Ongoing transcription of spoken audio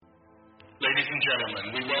Ladies and gentlemen,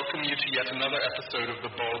 we welcome you to yet another episode of The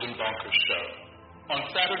Bald and Bonkers Show. On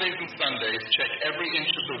Saturdays and Sundays, check every inch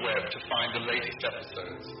of the web to find the latest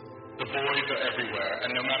episodes. The boys are everywhere,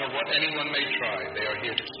 and no matter what anyone may try, they are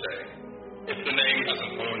here to stay. If the name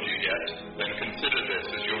hasn't warned you yet, then consider this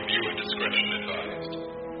as your viewer discretion advised.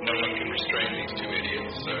 No one can restrain these two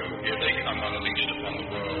idiots, so here they come unleashed upon the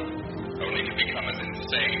world, only to become as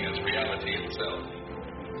insane as reality itself.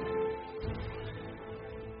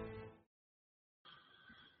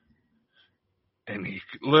 And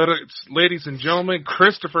ladies and gentlemen,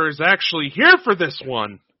 Christopher is actually here for this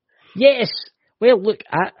one. Yes. Well, look,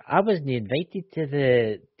 I wasn't invited to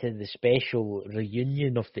the special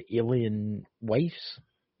reunion of the alien wives.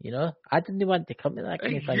 You know, I didn't want to come to that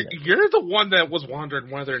kind of thing. You're the one that was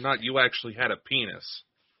wondering whether or not you actually had a penis.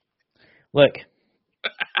 Look,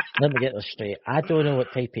 let me get this straight. I don't know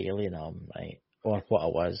what type of alien I'm, right, or what I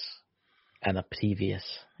was in a previous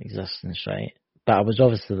existence, right? But I was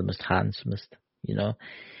obviously the most handsomest, you know.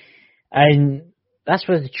 And that's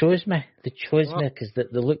why they chose me. They chose me because they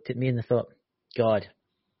looked at me and they thought, God,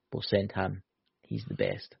 we'll send him. He's the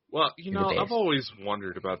best. Well, you know, I've always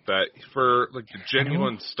wondered about that. For, like, the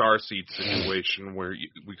genuine starseed situation where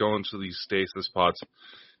we go into these stasis pods,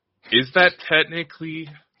 is that technically...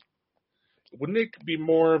 Wouldn't it be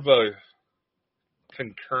more of a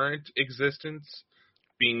concurrent existence,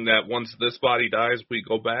 being that once this body dies, we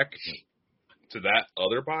go back to that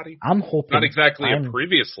other body? I'm hoping... Not exactly a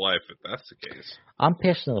previous life, if that's the case. I'm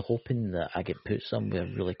personally hoping that I get put somewhere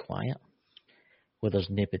really quiet, where there's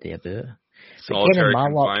nobody about. Solitary But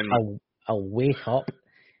confinement. I'll wake up,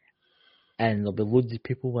 and there'll be loads of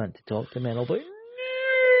people wanting to talk to me, and I'll be like,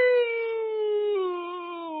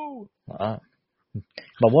 no! Like that.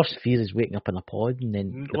 My worst fear is waking up in a pod and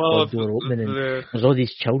then the pod door opening and there's all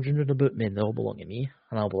these children about me and they all belong to me.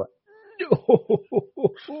 And I'll be like,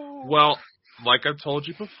 no! Well, like I've told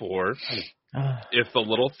you before, if the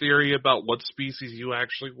little theory about what species you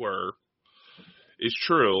actually were is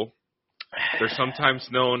true, they're sometimes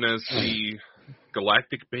known as the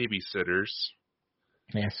galactic babysitters.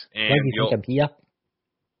 Yes. And why do you think I'm here?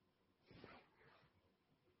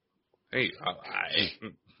 Hey,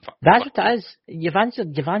 that's what it is. You've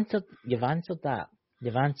answered that. You've answered that.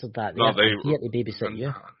 No, I'm here to babysit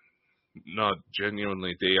you. No,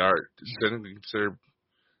 genuinely, they are technically considered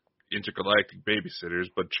intergalactic babysitters,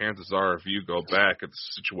 but chances are if you go back and the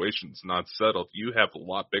situation's not settled, you have a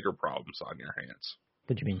lot bigger problems on your hands.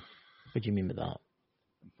 What do you mean? What do you mean by that?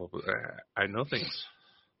 Well, I know things.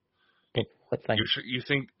 What thing?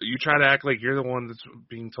 You try to act like you're the one that's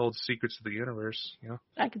being told secrets of the universe, you know?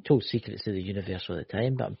 I get told secrets of the universe all the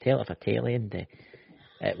time, but if I tell him that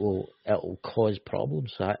it will cause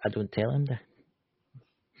problems, so I don't tell him that.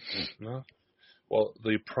 No. Well,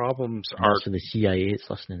 the problems are... So the CIA is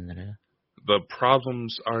listening now. The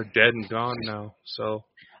problems are dead and gone now, so...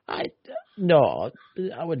 No,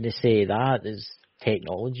 I wouldn't say that. There's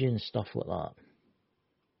technology and stuff like that.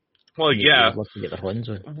 Well, yeah. To get their hands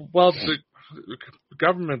on. Well, the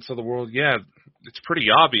governments of the world, yeah, it's pretty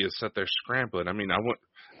obvious that they're scrambling. I mean, I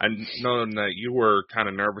know that you were kind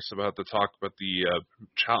of nervous about the talk about the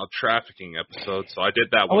child trafficking episode, so I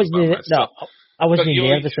did that one by myself. No, I wasn't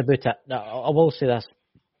nervous about it. No, I will say this.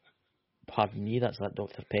 Pardon me, that's that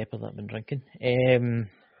Dr. Pepper that I've been drinking.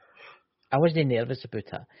 I wasn't nervous about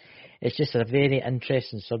it. It's just a very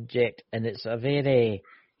interesting subject, and it's a very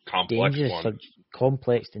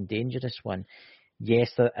complex and dangerous one.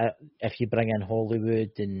 Yes, if you bring in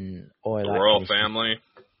Hollywood and all that. The royal family.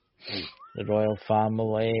 The royal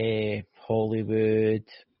family, Hollywood.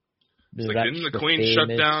 Didn't the Queen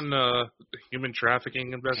shut down the human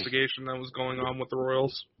trafficking investigation that was going on with the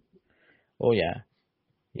royals? Oh, yeah.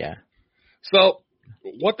 Yeah. So,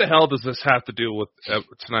 what the hell does this have to do with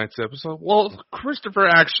tonight's episode? Well, Christopher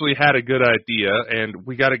actually had a good idea, and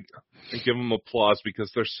we got to give him applause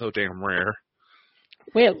because they're so damn rare.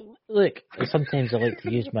 Well, look, sometimes I like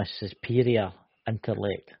to use my superior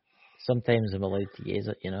intellect. Sometimes I'm allowed to use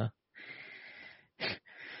it, you know.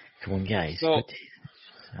 Come on, guys. So,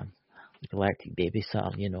 galactic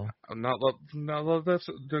babysitter, you know. Let's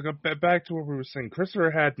back to what we were saying.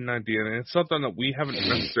 Christopher had an idea, and it's something that we haven't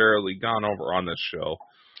necessarily gone over on this show.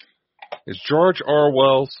 It's George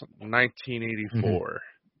Orwell's 1984.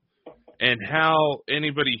 Mm-hmm. And how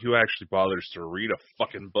anybody who actually bothers to read a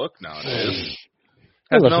fucking book nowadays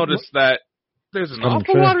has noticed that there's an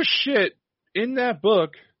awful lot of shit in that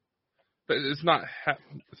book that it's not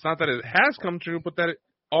that it has come true, but that it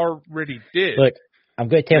already did. Look, I'm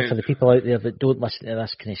going to tell for the people out there that don't listen to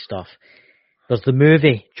this kind of stuff. There's the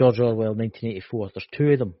movie George Orwell 1984. There's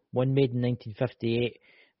two of them. One made in 1958,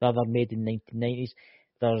 the other made in the 1990s.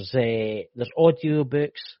 There's audio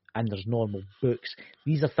books and there's normal books.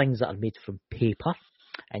 These are things that are made from paper,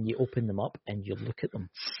 and you open them up and you look at them.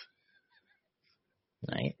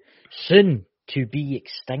 Right? Soon to be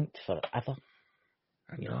extinct forever.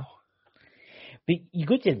 I know. But you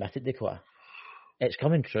got to admit it, Dakota. It's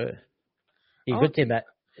coming true. You got to admit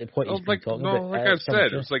what he's been talking about. Like I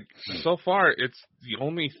said, it's like so far it's the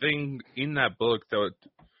only thing in that book that,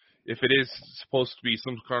 if it is supposed to be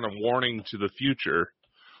some kind of warning to the future,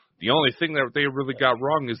 the only thing that they really got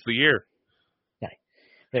wrong is the year. Right.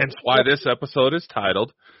 Hence why this episode is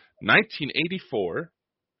titled 1984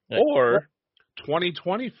 or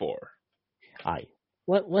 2024. Aye.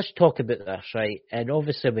 Let's talk about this, right? And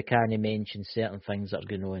obviously we can't mention certain things that are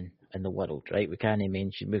going on in the world, right? We can't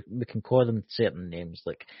mention, we can call them certain names,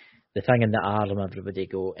 like the thing in the arm, everybody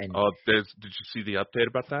go in. Oh, did you see the update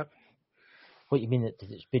about that? What you mean, that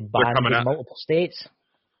it's been banned in multiple states?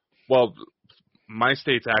 Well, my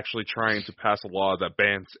state's actually trying to pass a law that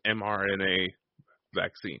bans mRNA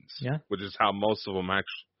vaccines, which is how most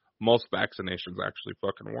vaccinations actually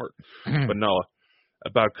fucking work. But no,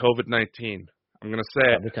 about COVID-19, I'm going to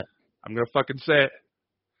say it. I'm going to fucking say it.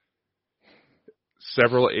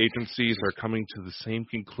 Several agencies are coming to the same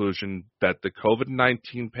conclusion that the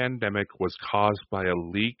COVID-19 pandemic was caused by a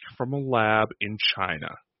leak from a lab in China.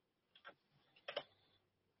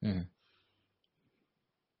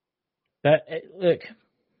 But look,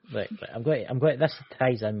 I'm going. This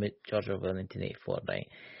ties in with George Orwell 1984, right?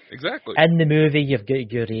 Exactly. In the movie, you've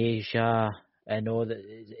got Eurasia and all that.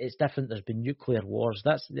 It's different. There's been nuclear wars.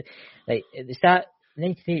 That's like it's that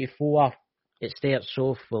 1984. It starts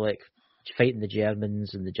off with like fighting the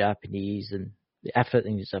Germans and the Japanese, and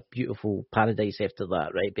everything is a beautiful paradise after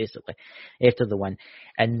that, right? Basically, after the one,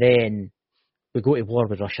 and then we go to war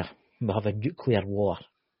with Russia. We have a nuclear war,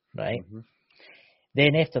 right? Mm-hmm.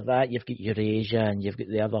 Then after that, you've got Eurasia and you've got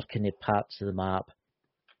the other kind of parts of the map,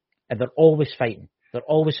 and they're always fighting. They're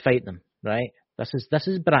always fighting them, right? This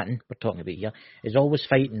is Britain we're talking about here. Is always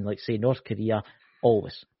fighting, like say North Korea,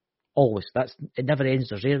 always. It never ends.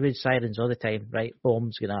 There's air raid sirens all the time, right?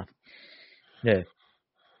 Bombs going off. Now,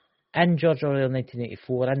 in George Orwell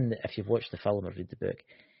 1984, and if you've watched the film or read the book,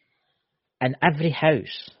 in every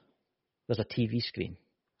house there's a TV screen.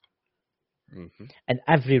 Mm-hmm. In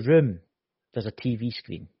every room there's a TV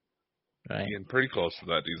screen, right? Getting pretty close to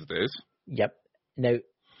that these days. Yep. Now,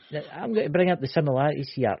 I'm going to bring up the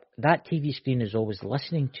similarities here. That TV screen is always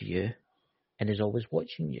listening to you and is always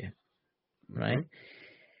watching you, right?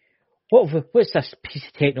 Mm-hmm. What's this piece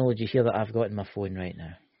of technology here that I've got in my phone right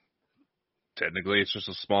now? Technically, it's just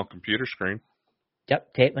a small computer screen.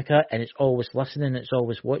 Yep, Technica, and it's always listening, it's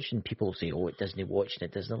always watching. People say, oh, it doesn't watch and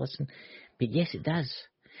it doesn't listen. But yes, it does.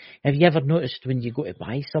 Have you ever noticed when you go to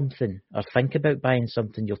buy something or think about buying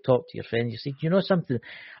something, you'll talk to your friend, you say, do you know something?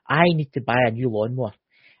 I need to buy a new lawnmower.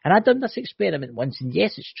 And I've done this experiment once, and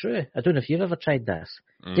yes, it's true. I don't know if you've ever tried this.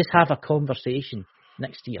 Mm-hmm. Just have a conversation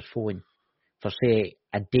next to your phone for, say,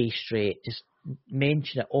 a day straight. Just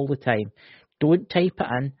mention it all the time. Don't type it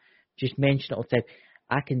in. Just mention it all the time.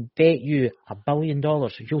 I can bet you $1 billion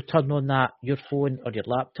you'll turn on your phone or your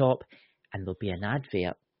laptop, and there'll be an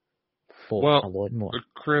advert for a lawnmower.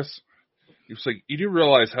 Chris, it's like, you do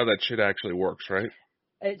realize how that shit actually works, right?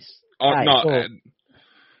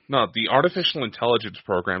 No, the artificial intelligence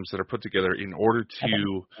programs that are put together in order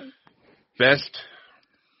to best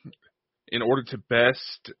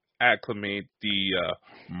acclimate the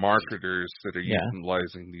marketers that are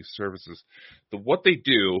utilizing these services. What they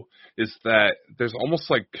do is that there's almost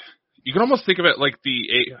like, you can almost think of it like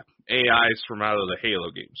the AIs from out of the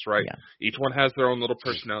Halo games, right? Yeah. Each one has their own little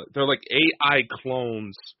personality. They're like AI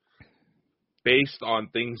clones based on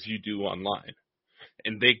things you do online.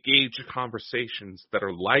 And they gauge conversations that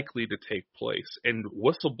are likely to take place. And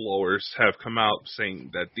whistleblowers have come out saying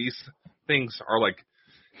that these things are like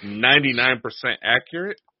 99%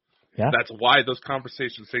 accurate. Yeah. That's why those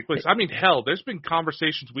conversations take place. I mean, hell, there's been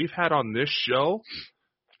conversations we've had on this show.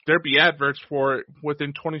 There'd be adverts for it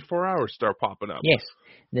within 24 hours start popping up. Yes.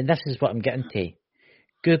 Then this is what I'm getting to.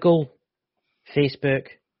 Google, Facebook,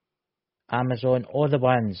 Amazon, all the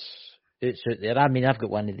ones it's out there. I mean, I've got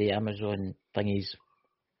one of the Amazon thingies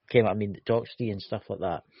came up, that talks to you and stuff like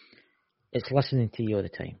that. It's listening to you all the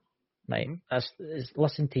time. Right? Mm-hmm. It's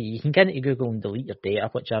listening to you. You can get into Google and delete your data,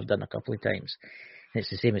 which I've done a couple of times. And it's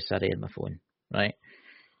the same as Siri on my phone. Right?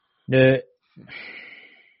 Now,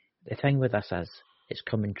 the thing with this is, it's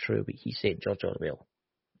coming true what he said, George Orwell.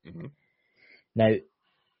 Mm-hmm. Now,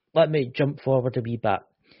 let me jump forward a wee bit.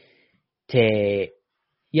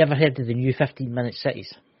 You ever heard of the new 15-minute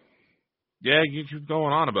cities? Yeah, you keep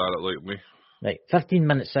going on about it lately. Right,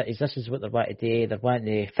 15-minute cities, this is what they're wanting to do. They're wanting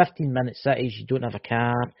to 15-minute cities, you don't have a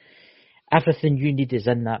car. Everything you need is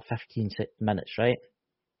in that 15 minutes, right?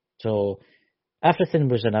 So everything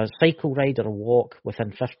was in a cycle ride or a walk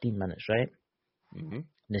within 15 minutes, right? Mm-hmm. And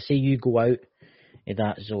they say you go out in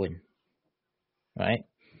that zone, right?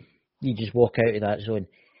 You just walk out of that zone.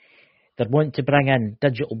 They're wanting to bring in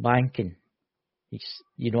digital banking.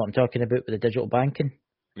 You know what I'm talking about with the digital banking?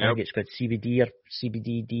 Yep. I think it's called CBD or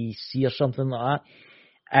CBDDC or something like that.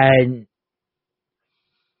 And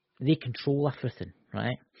they control everything,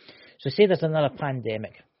 right? So say there's another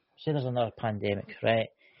pandemic. Right?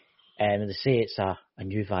 And they say it's a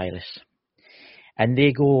new virus. And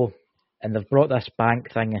they go, and they've brought this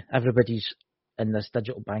bank thing, everybody's in this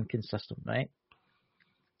digital banking system, right?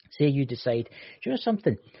 Say you decide, do you know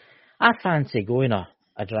something? I fancy going a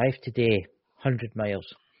drive today, 100 miles,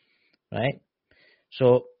 right?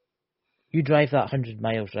 So you drive that 100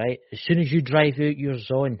 miles, right? As soon as you drive out your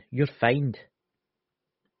zone, you're fined,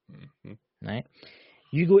 right?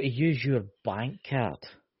 You go to use your bank card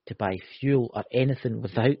to buy fuel or anything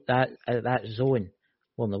without that zone,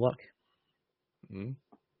 won't work,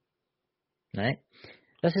 right?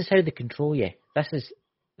 This is how they control you. This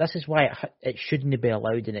is why it shouldn't be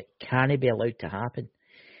allowed and it can't be allowed to happen.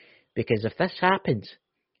 Because if this happens,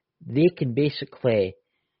 they can basically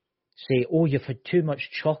say, oh, you've had too much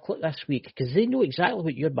chocolate this week, because they know exactly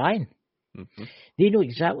what you're buying. Mm-hmm. They know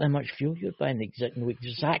exactly how much fuel you're buying. They know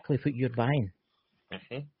exactly what you're buying.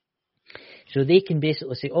 Mm-hmm. So they can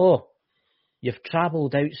basically say, oh, you've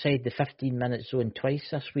travelled outside the 15-minute zone twice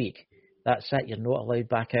this week. That's it. You're not allowed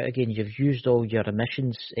back out again. You've used all your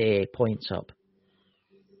emissions points up.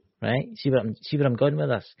 Right? See where I'm going with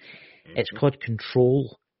this? Mm-hmm. It's called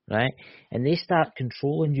control, right? And they start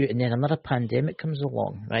controlling you, and then another pandemic comes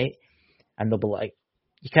along, right? And they'll be like,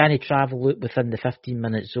 you can't travel out within the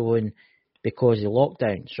 15-minute zone because of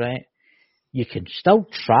lockdowns, right? You can still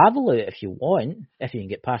travel out if you want, if you can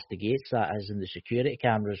get past the gates, that is, and the security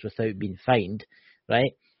cameras without being fined,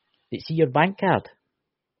 right? But see, your bank card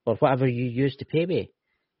or whatever you use to pay me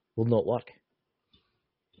will not work.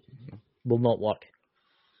 Will not work.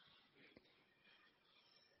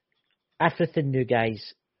 Everything new,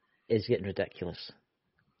 guys, is getting ridiculous.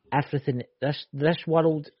 Everything, this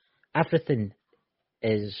world, everything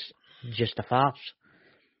is just a farce.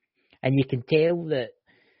 And you can tell that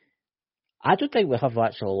I don't think we have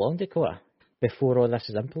actually long, Dakota, before all this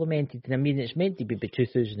is implemented. I mean, it's meant to be by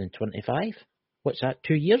 2025. What's that,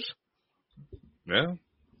 2 years? Yeah.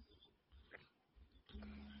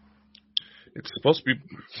 It's supposed to be,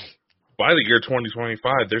 by the year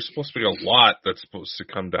 2025, there's supposed to be a lot that's supposed to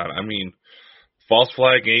come down. I mean, false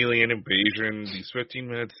flag, alien invasion, these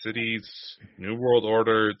 15-minute cities, New World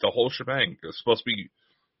Order, the whole shebang. It's supposed to be,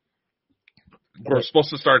 we're supposed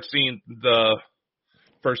to start seeing the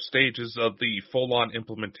first stages of the full-on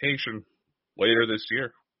implementation later this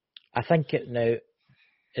year. I think it now,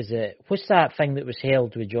 what's that thing that was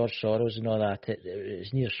held with George Soros and all that? It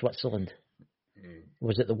was near Switzerland.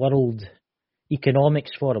 Was it the World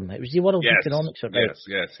Economics Forum? It was the World Economics Forum.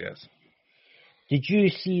 Yes. Did you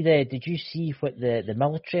see what the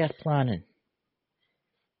military are planning?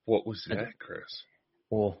 What was that, Chris?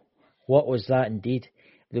 Oh, what was that indeed?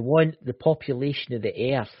 They want the population of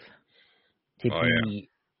the Earth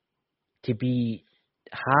to be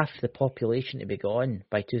half the population to be gone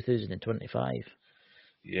by 2025.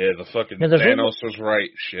 Yeah, the fucking Thanos was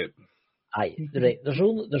right. Shit. Aye, right.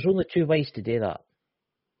 There's only two ways to do that.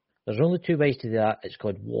 It's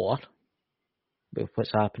called war, with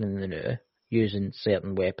what's happening in the now, using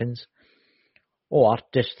certain weapons, or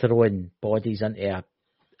just throwing bodies into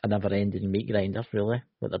a never-ending meat grinder, really,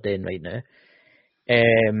 what they're doing right now.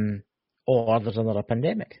 Or there's another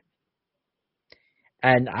pandemic.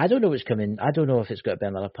 And I don't know what's coming. I don't know if it's got to be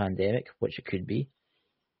another pandemic, which it could be.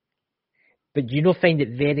 But find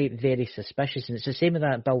it very, very suspicious. And it's the same with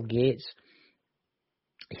that Bill Gates.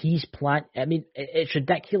 He's planned. I mean, it's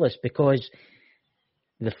ridiculous because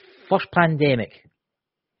the first pandemic,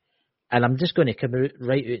 and I'm just going to come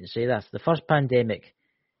right out and say this, the first pandemic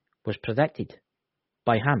was predicted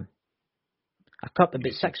by him. About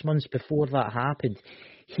 6 months before that happened,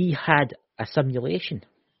 he had a simulation.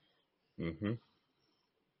 Mm-hmm.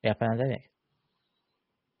 Yeah, pandemic.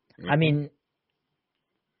 Mm-hmm. I mean,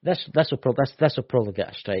 this will probably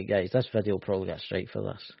get a strike, guys. This video will probably get a strike for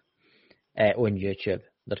this on YouTube.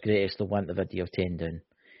 They're greatest. They'll want the video taken down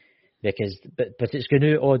because, but it's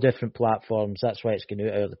going out all different platforms. That's why it's going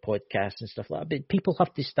out the podcast and stuff like that. But people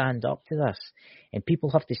have to stand up to this, and people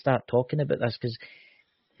have to start talking about this because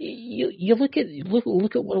you look at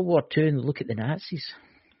World War II and look at the Nazis.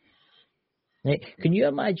 Right? Can you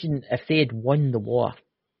imagine if they had won the war,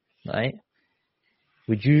 right?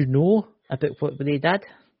 Would you know about what they did?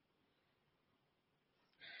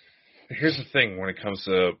 Here's the thing when it comes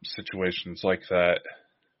to situations like that.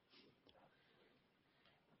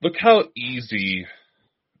 Look how easy.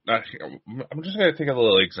 I'm just going to take a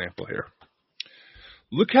little example here.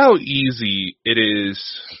 Look how easy it is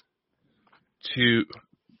to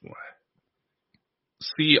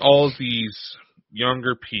see all these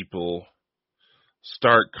younger people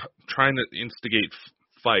start trying to instigate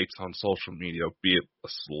fights on social media, be it a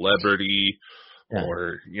celebrity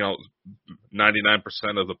or, 99%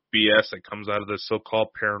 of the BS that comes out of this so-called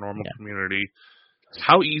paranormal community.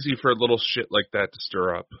 How easy for a little shit like that to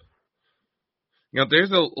stir up.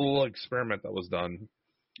 There's a little experiment that was done,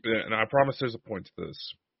 and I promise there's a point to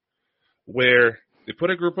this, where they put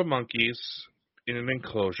a group of monkeys in an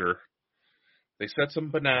enclosure. They set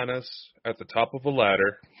some bananas at the top of a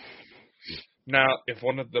ladder. Now, if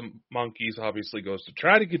one of the monkeys obviously goes to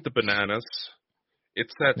try to get the bananas, it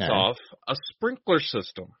sets off a sprinkler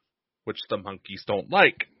system, which the monkeys don't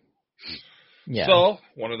like. Yeah. So,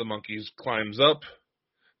 one of the monkeys climbs up,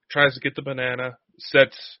 tries to get the banana,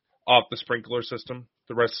 sets off the sprinkler system.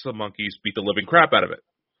 The rest of the monkeys beat the living crap out of it.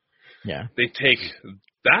 Yeah. They take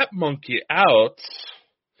that monkey out,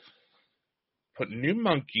 put new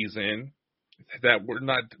monkeys in that were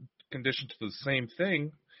not conditioned to the same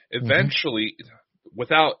thing. Eventually,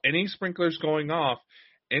 without any sprinklers going off,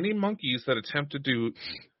 any monkeys that attempted to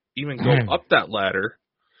even go up that ladder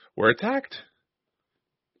were attacked.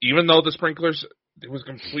 Even though the sprinklers, it was a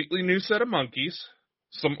completely new set of monkeys,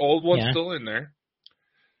 some old ones still in there.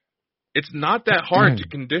 It's not that hard to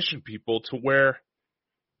condition people to where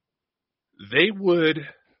they would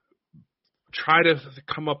try to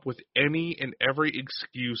come up with any and every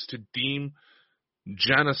excuse to deem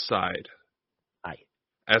genocide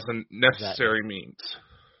as a necessary means.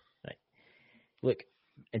 Right. Look,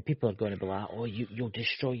 and people are going to be like, oh, you'll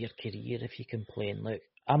destroy your career if you complain. Look,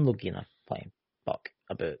 I'm not going to flying fuck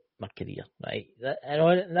about my career, right?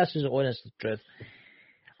 And this is the honest truth.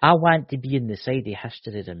 I want to be in the side of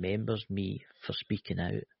history that remembers me for speaking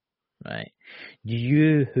out, right? Do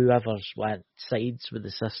you, whoever's want sides with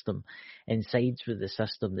the system, and sides with the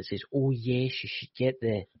system that says, oh yes, you should get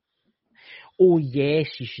oh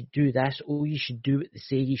yes, you should do this, oh you should do what they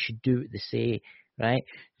say, you should do what they say, right?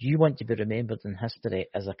 Do you want to be remembered in history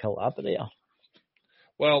as a cult operator?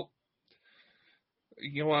 Well,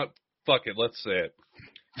 you know what? Fuck it, let's say it.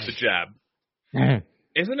 The jab.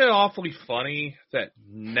 Isn't it awfully funny that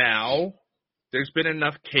now there's been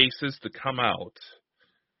enough cases to come out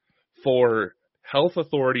for health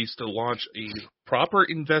authorities to launch a proper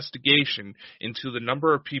investigation into the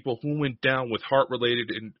number of people who went down with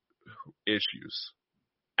heart-related issues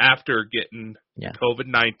after getting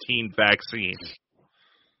COVID-19 vaccine?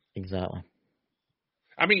 Exactly.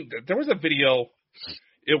 I mean, there was a video.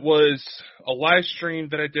 It was a live stream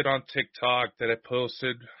that I did on TikTok that I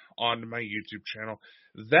posted on my YouTube channel.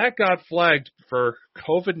 That got flagged for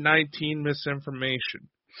COVID-19 misinformation.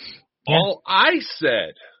 Yeah. All I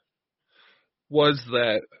said was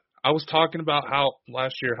that I was talking about how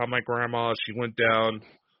last year, how my grandma, she went down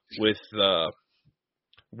with a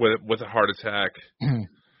heart attack.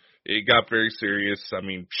 It got very serious. I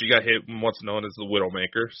mean, she got hit in what's known as the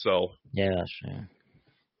Widowmaker. So yeah, that's true.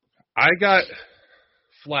 I got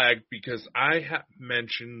flagged because I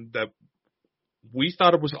mentioned that we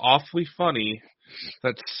thought it was awfully funny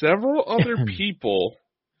that several other people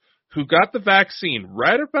who got the vaccine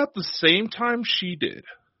right about the same time she did.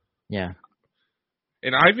 Yeah.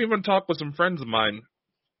 And I've even talked with some friends of mine,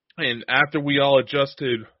 and after we all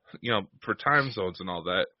adjusted, for time zones and all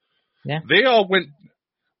that, they all went.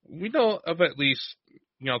 We know of at least,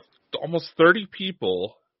 almost 30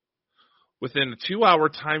 people within a 2-hour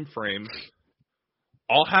time frame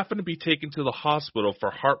all happen to be taken to the hospital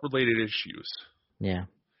for heart-related issues. Yeah.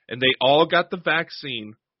 And they all got the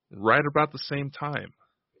vaccine right about the same time.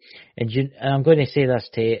 And I'm going to say this,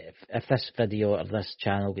 if this video or this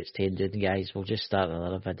channel gets taken down, guys, we'll just start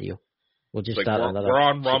another video. We'll just start another. We're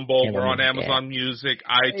on Rumble, we're on Amazon Music,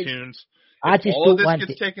 iTunes. If all of this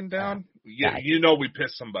gets taken down, we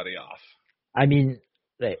piss somebody off. I mean,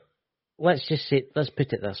 right, let's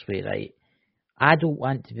put it this way, right? I don't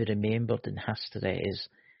want to be remembered in history as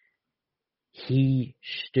he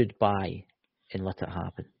stood by and let it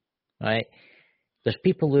happen, right? There's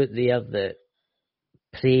people out there that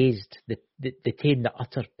praised the taking the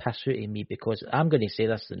utter piss out of me because I'm going to say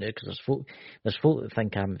this now because there's folk that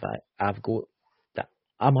think I'm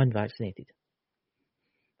unvaccinated.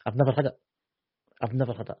 I've never had it.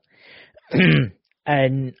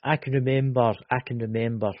 And I can remember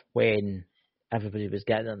when everybody was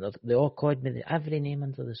getting it. They all called me every name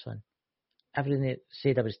under the sun. Everything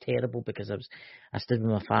said I was terrible because I stood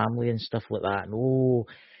with my family and stuff like that. And oh,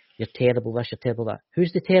 you're terrible this, you're terrible that.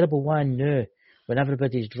 Who's the terrible one now? When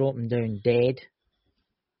everybody's dropping down dead.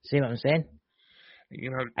 See what I'm saying? You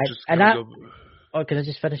know, just oh, can I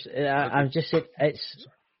just finish? I just said it's.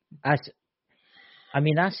 I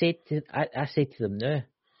mean, I say to them now.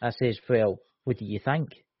 I says, well, what do you think?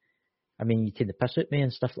 I mean, you take the piss at me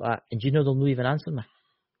and stuff like that, and you know they'll not even answer me.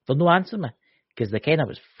 They'll not answer me because they kind of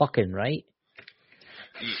was fucking right.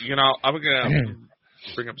 You know, I'm gonna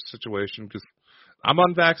bring up a situation because I'm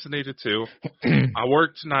unvaccinated too. I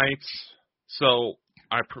work tonight, so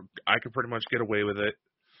I can pretty much get away with it.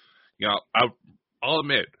 You know, I'll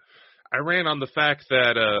admit, I ran on the fact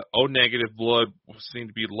that O-negative blood seemed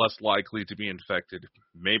to be less likely to be infected.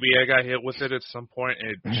 Maybe I got hit with it at some point,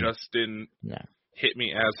 and it just didn't hit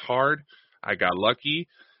me as hard. I got lucky.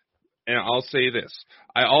 And I'll say this.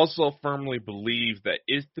 I also firmly believe that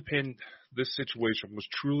if this situation was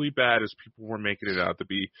truly bad as people were making it out to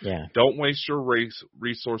be, don't waste your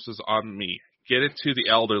resources on me. Get it to the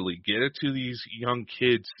elderly. Get it to these young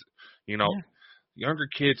kids, you know, younger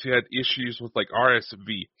kids who had issues with like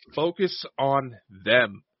RSV. Focus on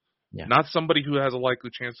them, not somebody who has a likely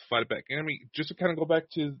chance to fight it back. And I mean, just to kind of go back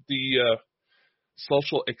to the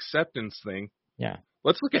social acceptance thing,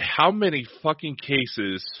 let's look at how many fucking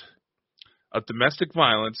cases of domestic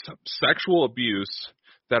violence, sexual abuse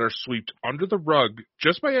that are swept under the rug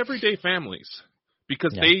just by everyday families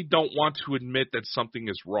because they don't want to admit that something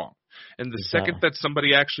is wrong. And the second that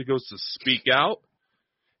somebody actually goes to speak out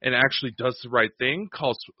and actually does the right thing,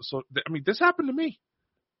 this happened to me.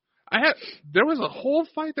 There was a whole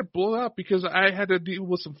fight that blew out because I had to deal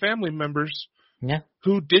with some family members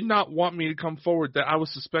who did not want me to come forward, that I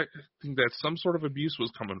was suspecting that some sort of abuse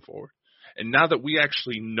was coming forward. And now that we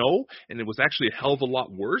actually know, and it was actually a hell of a lot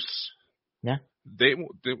worse, they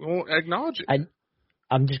won't acknowledge it.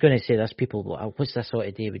 I'm just going to say this, people. What's this sort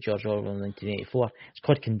of day with George Orwell in 1984? It's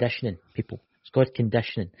called conditioning, people. It's called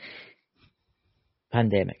conditioning.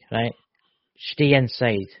 Pandemic, right? Stay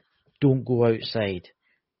inside. Don't go outside.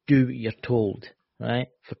 Do what you're told, right?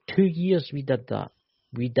 For 2 years we did that.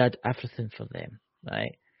 We did everything for them,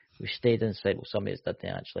 right? We stayed inside. Well, some of us didn't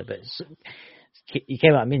actually, but you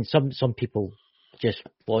get what I mean? Some people just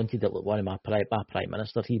flaunted it. Like one of my prime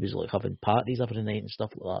minister, he was like having parties every night and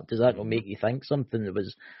stuff like that. Does that not make you think something that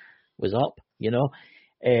was up? You know.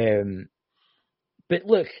 But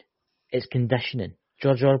look, it's conditioning.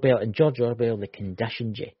 George Orwell, they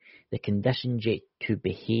conditioned you. They conditioned you to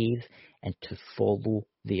behave and to follow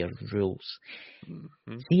their rules.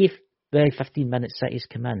 Mm-hmm. See if the 15-minute cities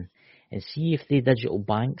come in, and see if the digital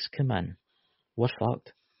banks come in. We're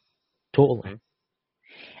fucked. Totally. Mm-hmm.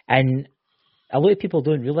 And a lot of people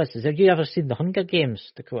don't realise this. Have you ever seen the Hunger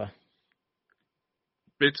Games, Dakota?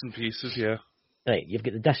 Bits and pieces, yeah. Right, you've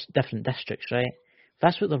got the different districts, right?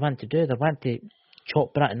 That's what they want to do. They want to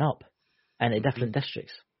chop Britain up into different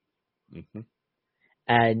districts. Mm-hmm.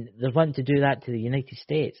 And they want to do that to the United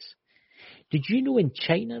States. Did you know in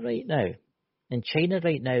China right now,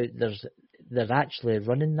 they're actually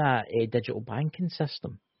running that digital banking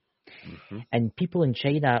system. Mm-hmm. And people in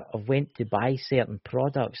China have went to buy certain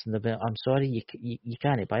products, and they've been, I'm sorry, you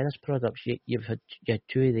can't buy this product. You had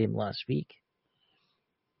 2 of them last week.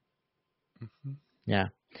 Mm-hmm. Yeah.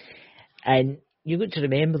 And you've got to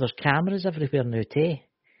remember there's cameras everywhere now too,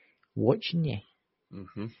 watching you.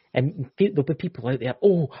 Mm-hmm. And there'll be people out there,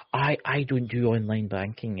 I don't do online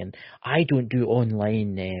banking, and I don't do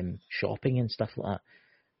online shopping and stuff like that.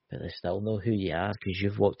 But they still know who you are because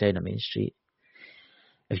you've walked down a main street.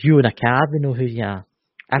 If you own a car, they know who you are.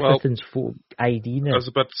 Everything's full ID now. I was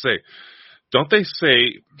about to say, don't they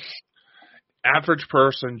say average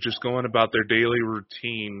person just going about their daily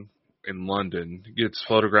routine in London gets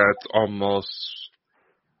photographed almost,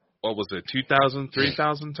 2,000,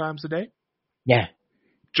 3,000 times a day? Yeah.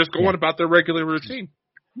 Just going about their regular routine.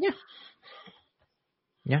 Yeah.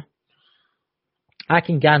 Yeah. I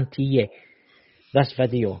can guarantee you this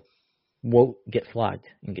video won't get flagged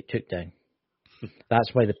and get took down. That's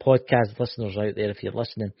why the podcast listeners out there, if you're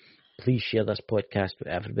listening, please share this podcast with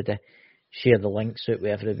everybody. Share the links out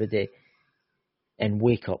with everybody. And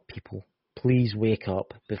wake up, people. Please wake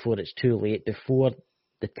up before it's too late, before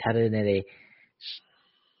the tyranny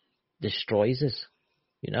destroys us.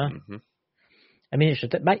 You know? Mm-hmm. I mean,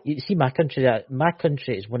 you see, my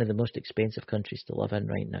country is one of the most expensive countries to live in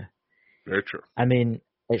right now. Very true. I mean,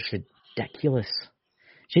 it's ridiculous.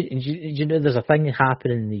 You know, there's a thing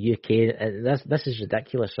happening in the UK. This is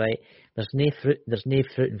ridiculous, right? There's no fruit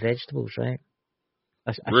and vegetables, right?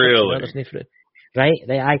 Really? There's no fruit. right?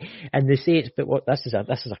 And they say it's, but what this is a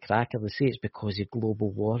cracker. They say it's because of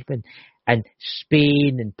global warming, and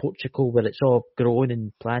Spain and Portugal, where it's all grown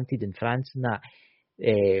and planted, in France and that,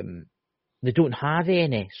 they don't have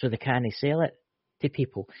any, so they can't sell it to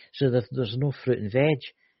people. So there's no fruit and veg.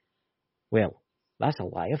 Well, that's a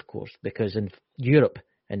lie, of course, because in Europe,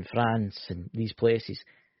 in France, and these places,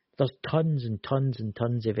 there's tons and tons and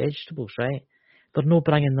tons of vegetables, right? They're no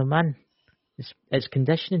bringing them in. It's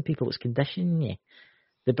conditioning people. It's conditioning you.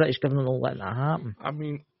 The British government won't let that happen. I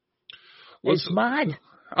mean, It's mad.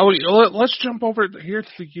 Let's jump over here to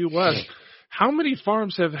the U.S. How many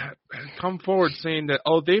farms have come forward saying that,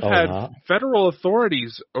 they've had federal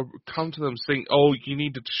authorities come to them saying, you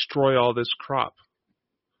need to destroy all this crop.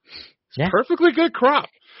 It's perfectly good crop.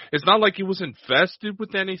 It's not like it was infested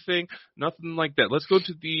with anything, nothing like that. Let's go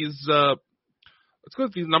to these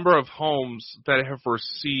number of homes that have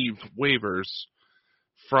received waivers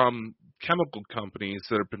from chemical companies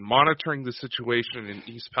that have been monitoring the situation in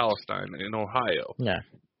East Palestine in Ohio. Yeah.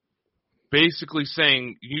 Basically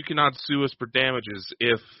saying you cannot sue us for damages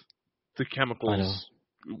if the chemicals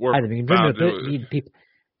were found. They've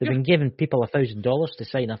been giving people $1,000 to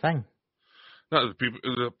sign a thing. No,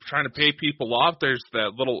 they're trying to pay people off. There's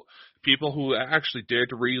that little people who actually dared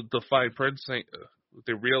to read the fine print, saying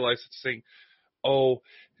they realize it's saying, you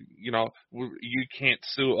can't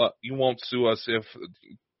sue. You won't sue us if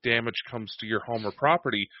damage comes to your home or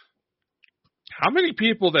property. How many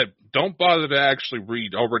people that don't bother to actually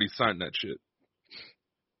read already signed that shit?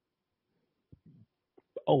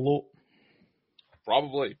 A lot.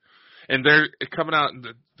 Probably. And they're coming out,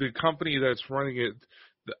 the company that's running it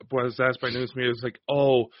was asked by news media, it's like,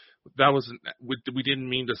 that wasn't, we didn't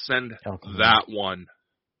mean to send that one.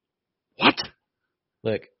 What?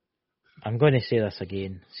 Look, I'm going to say this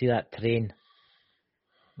again. See that train?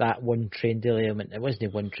 That one train derailment. It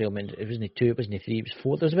wasn't one derailment. It wasn't two. It wasn't three. It was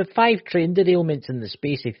four. There's about 5 train derailments in the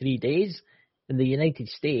space of 3 days in the United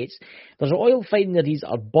States. There's oil refineries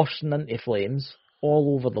are bursting into flames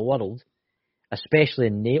all over the world, especially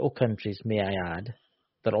in NATO countries, may I add.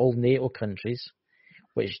 They're all NATO countries,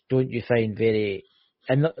 which don't you find very...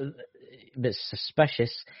 and it's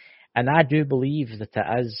suspicious. And I do believe that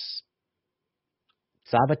it is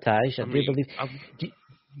sabotage. I do believe...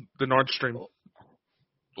 the Nord Stream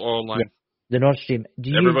oil line. The Nord Stream.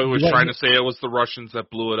 Everybody was trying to say it was the Russians that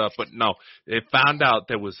blew it up, but no. They found out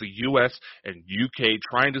there was the U.S. and U.K.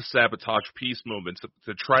 trying to sabotage peace movements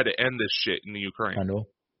to try to end this shit in the Ukraine. I know.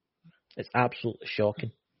 It's absolutely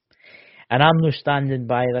shocking. And I'm no standing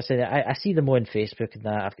by this. I see them on Facebook and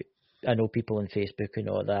that. I know people on Facebook and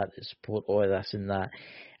all that support all this and that.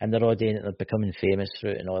 And they're all doing it. They're becoming famous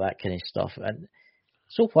through it and all that kind of stuff. And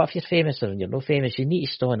so what if you're famous or you're not famous? You need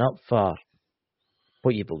to stand up for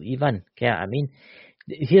what you believe in. Yeah, I mean,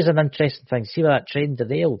 here's an interesting thing. See where that train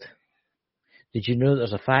derailed? Did you know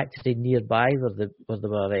there's a factory nearby where they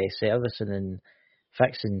were servicing and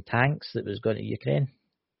fixing tanks that was going to Ukraine?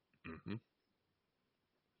 Mm-hmm.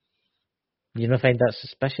 You don't find that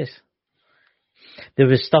suspicious? There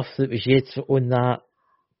was stuff that was used on that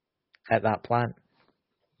at that plant.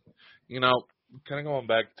 You know, kind of going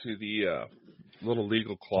back to the little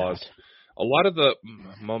legal clause. A lot of the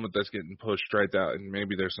moment that's getting pushed right now, and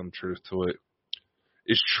maybe there's some truth to it,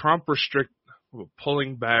 is Trump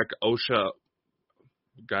pulling back OSHA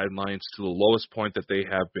guidelines to the lowest point that they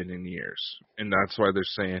have been in years. And that's why they're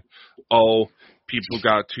saying, people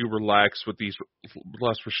got too relaxed with these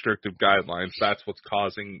less restrictive guidelines. That's what's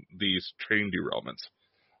causing these train derailments.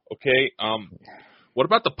 Okay, what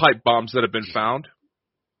about the pipe bombs that have been found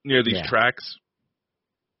near these tracks?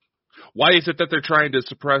 Why is it that they're trying to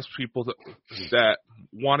suppress people that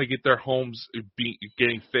want to get their homes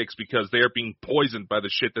getting fixed because they are being poisoned by the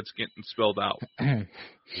shit that's getting spilled out?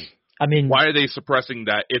 I mean, why are they suppressing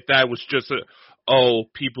that if that was just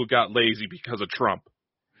people got lazy because of Trump?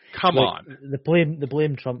 Come on. They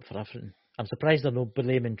blame Trump for everything. I'm surprised they're not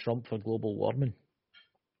blaming Trump for global warming.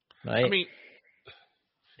 Right? I mean,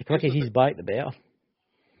 the quicker he's back, the better.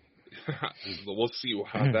 We'll see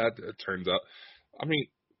how that turns out. I mean,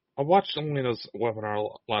 I watched Elena's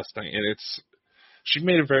webinar last night, and she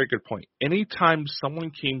made a very good point. Anytime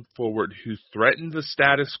someone came forward who threatened the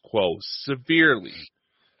status quo severely,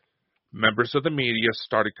 members of the media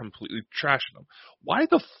started completely trashing them. Why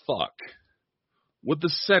the fuck would the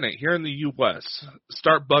Senate here in the U.S.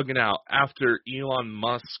 start bugging out after Elon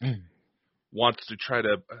Musk wants to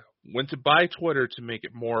went to buy Twitter to make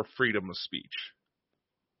it more freedom of speech?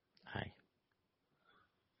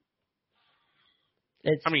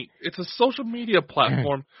 It's a social media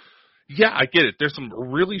platform. Yeah, I get it. There's some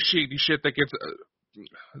really shady shit that gets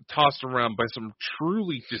tossed around by some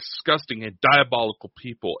truly disgusting and diabolical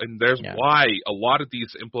people, and there's Yeah. why a lot of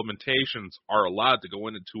these implementations are allowed to go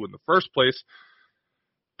into in the first place.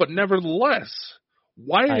 But nevertheless,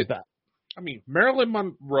 why? But I mean, Marilyn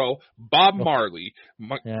Monroe, Bob Marley,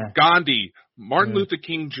 yeah. Gandhi, Martin Yeah. Luther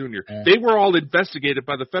King Jr., Yeah. they were all investigated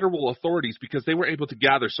by the federal authorities because they were able to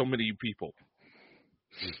gather so many people.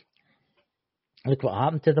 Look what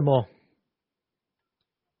happened to them all.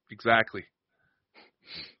 Exactly.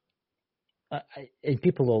 And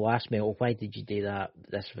people will ask me, "Oh, why did you do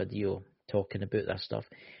this video talking about this stuff?"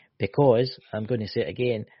 Because I'm going to say it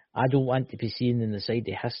again. I don't want to be seen in the side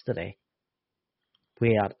of history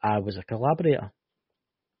where I was a collaborator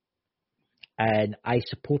and I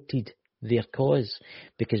supported their cause.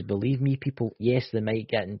 Because believe me, people, yes, they might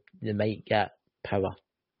get power,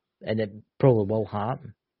 and it probably will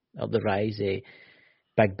happen. Or the rise of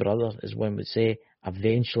Big Brother, as one would say.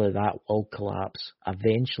 Eventually that will collapse.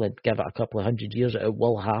 Eventually, give it a couple of 100 years, it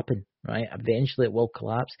will happen, right? Eventually it will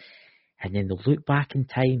collapse. And then they'll look back in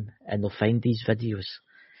time and they'll find these videos.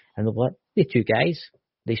 And they'll be like, the two guys,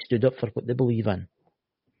 they stood up for what they believe in,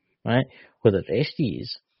 right? Where the rest of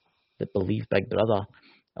yous that believe Big Brother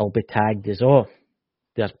will be tagged as, oh,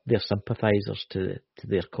 they're sympathisers to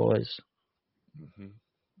their cause.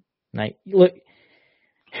 Mm-hmm. Right? Look,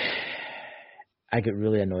 I get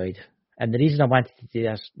really annoyed. And the reason I wanted to do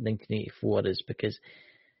this 1984 is because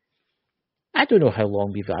I don't know how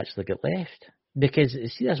long we've actually got left. Because,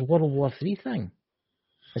 see, this World War III thing,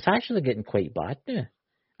 it's actually getting quite bad now.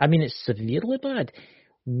 I mean, it's severely bad.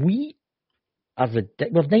 We're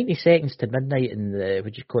 90 seconds to midnight in the,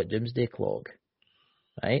 what do you call it, Doomsday Clock,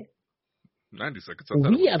 right? 90 seconds.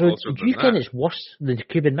 Do you think it's worse than the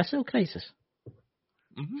Cuban Missile Crisis?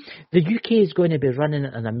 Mm-hmm. The UK is going to be running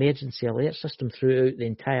an emergency alert system throughout the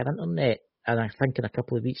entire internet, and I think in a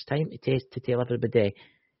couple of weeks' time to tell everybody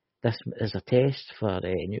this is a test for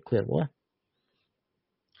nuclear war.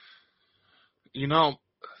 You know,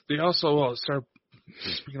 they also start.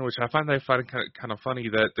 Speaking of which, I find it kind of funny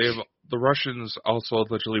that the Russians also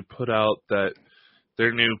allegedly put out that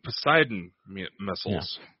their new Poseidon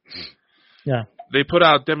missiles. Yeah. They put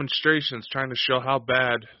out demonstrations trying to show how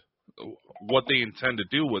bad what they intend to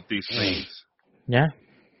do with these things. Yeah.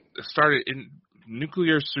 It started in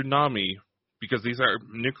nuclear tsunami because these are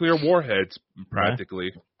nuclear warheads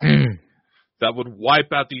practically that would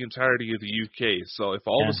wipe out the entirety of the UK. So if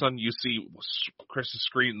all of a sudden you see Chris's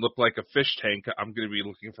screen look like a fish tank, I'm going to be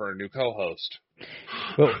looking for a new co-host.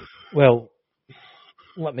 Well,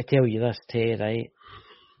 let me tell you this, Tay, right?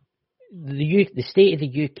 The state of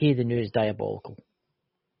the UK, the news is diabolical,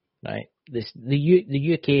 right?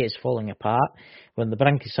 The UK is falling apart. We're on the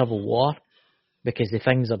brink of civil war because the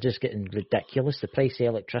things are just getting ridiculous. The price of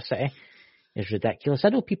electricity is ridiculous. I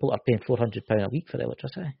know people are paying £400 a week for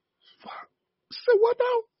electricity. So what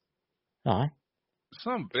now? Aye.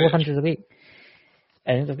 Some bitch. $400 a week.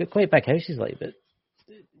 And they've got quite big houses like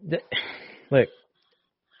that. Look,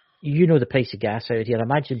 you know the price of gas out here.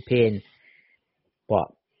 Imagine paying,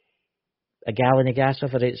 what, a gallon of gas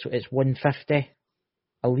over it's $1.50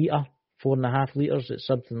 a litre, 4.5 litres. It's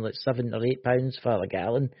something like £7 or £8 for a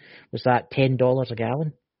gallon. Was that $10 a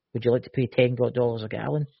gallon? Would you like to pay $10 a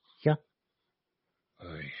gallon here?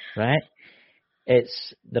 Aye. Right?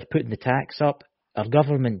 They're putting the tax up. Our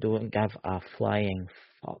government don't give a flying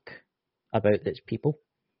fuck about its people.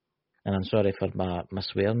 And I'm sorry for my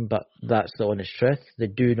swearing, but that's the honest truth. They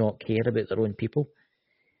do not care about their own people.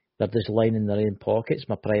 They're just lining their own pockets.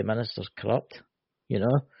 My Prime Minister's corrupt,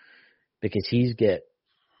 because he's got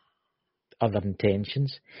other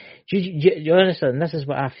intentions. You understand? This is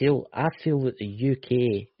what I feel. I feel that the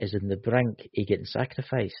UK is in the brink of getting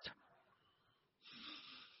sacrificed.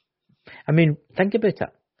 I mean, think about it.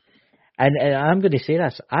 And I'm going to say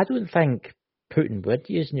this. I don't think Putin would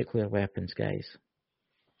use nuclear weapons, guys.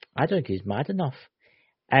 I don't think he's mad enough.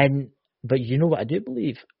 But you know what I do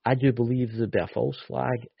believe? I do believe there'd be a false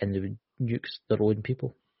flag and they would nuke their own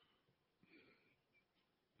people.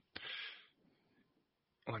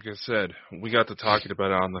 Like I said, we got to talking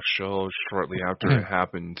about it on the show shortly after it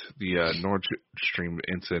happened, the Nord Stream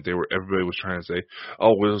incident. Everybody was trying to say,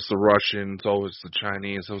 "Oh, it was the Russians. Oh, it was the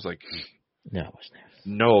Chinese." I was like, "No, it wasn't."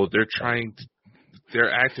 No,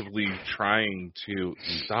 they're actively trying to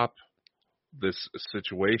stop this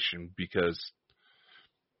situation because,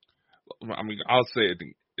 I mean, I'll say it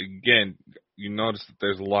again. You notice that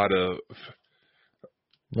there's a lot of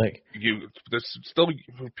there's still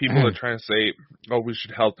people that are trying to say, "Oh, we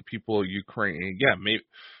should help the people of Ukraine." And yeah, maybe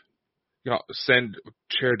send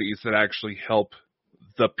charities that actually help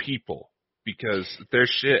the people because there's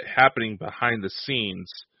shit happening behind the scenes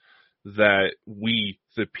that we,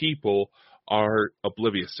 the people, are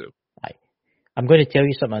oblivious to. I'm going to tell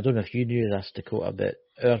you something. I don't know if you knew this, Dakota, but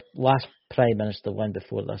our last Prime Minister, one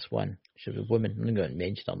before this one, she was a woman. I'm not going to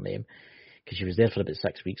mention her name because she was there for about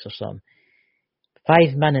 6 weeks or something.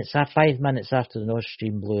 5 minutes after the Nord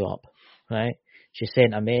Stream blew up, right? She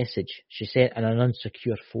sent a message. She sent an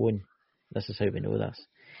unsecure phone. This is how we know this.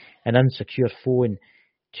 An unsecure phone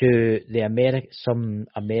to some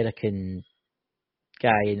American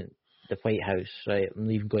guy in the White House, right? I'm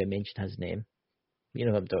not even going to mention his name. You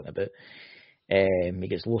know what I'm talking about. He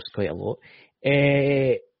gets lost quite a lot.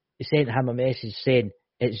 He sent him a message saying,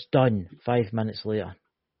 it's done, 5 minutes later.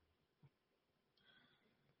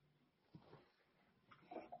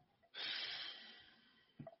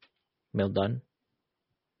 Well done.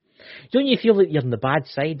 Don't you feel like you're on the bad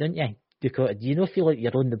side, don't you? Dakota? Do you not feel like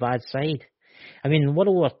you're on the bad side? I mean,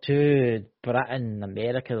 World War II, Britain and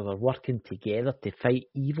America, they were working together to fight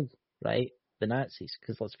evil, right? The Nazis,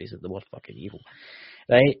 because let's face it, they were fucking evil,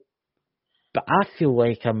 right? But I feel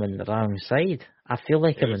like I'm on the wrong side. I feel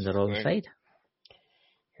like I'm on the wrong side.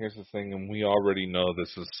 Here's the thing, and we already know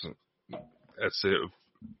this is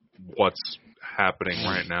what's happening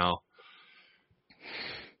right now.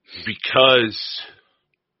 Because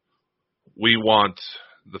we want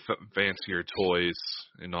the fancier toys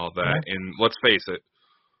and all that. Yeah. And let's face it,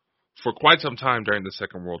 for quite some time during the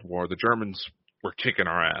Second World War, the Germans were kicking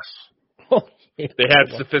our ass. Oh, yeah. They had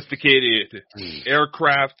sophisticated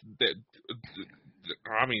aircraft.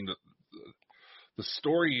 I mean, the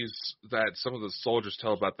stories that some of the soldiers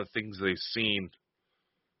tell about the things they've seen,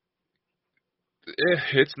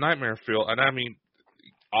 it's nightmare feel. And I mean,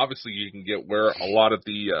 obviously you can get where a lot of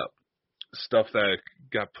the stuff that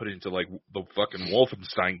got put into like the fucking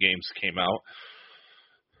Wolfenstein games came out.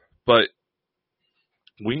 But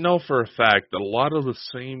we know for a fact that a lot of the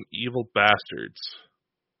same evil bastards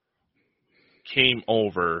came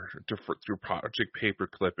over through Project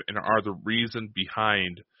Paperclip and are the reason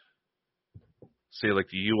behind, say, like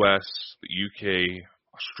the US, the UK,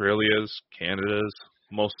 Australia's, Canada's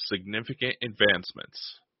most significant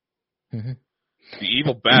advancements. Mm-hmm. The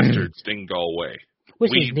evil bastards didn't go away.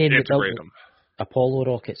 What's his name? Integrated them. Apollo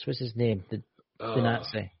rockets. What's his name? The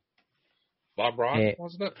Nazi. Von Braun,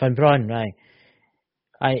 wasn't it? Von Braun, right.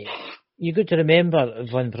 You got to remember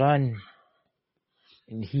Von Braun.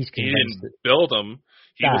 And he didn't build them.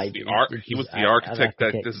 He was the architect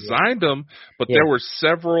that designed them. But there were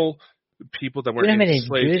several people that were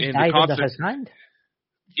enslaved in the concept.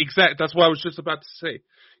 Exactly. That's what I was just about to say.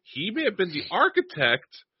 He may have been the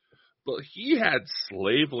architect, but he had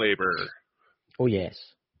slave labor. Oh, yes.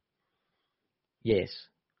 Yes.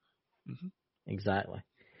 Mm-hmm. Exactly.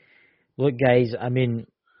 Look, guys, I mean,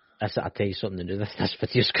 I'll tell you something to do. This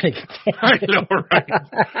video's going to get done. I know,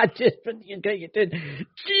 right? Just video's going to get done.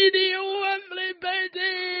 GDO everybody!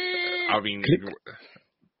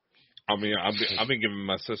 I've been giving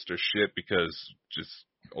my sister shit because she's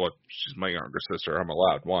my younger sister. I'm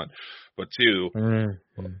allowed, one. But two,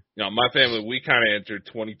 my family, we kind of entered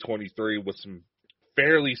 2023 with some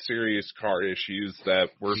fairly serious car issues that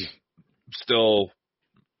we're still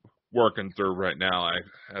working through right now,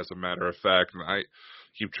 as a matter of fact. And I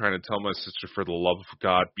keep trying to tell my sister, for the love of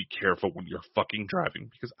God, be careful when you're fucking driving.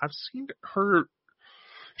 Because I've seen her.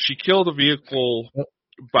 She killed a vehicle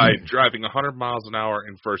by driving 100 miles an hour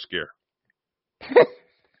in first gear.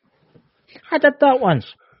 I did that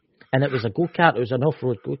once. And it was a go-kart. It was an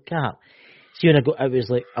off-road go-kart. See, when I was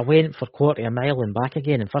like, I went for 40 a mile and back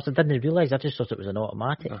again. And first I didn't realise. I just thought it was an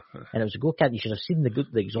automatic. And it was a go-kart. You should have seen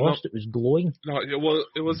the exhaust. It was glowing. No, it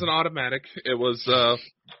was an automatic. It was...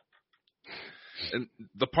 and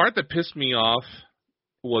the part that pissed me off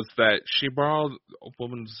was that she borrowed a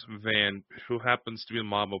woman's van who happens to be the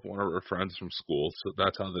mom of one of her friends from school. So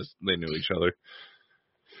that's how they knew each other.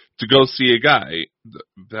 To go see a guy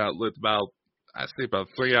that lived about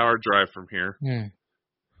 3-hour drive from here. Yeah.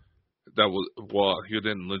 He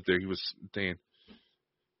didn't live there. He was staying.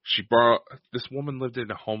 This woman lived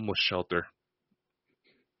in a homeless shelter.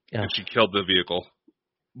 Yeah. And she killed the vehicle.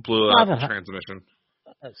 Blew out the transmission.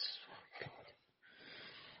 I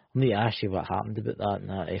need to ask you what happened about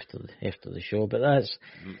that after the show, but that's...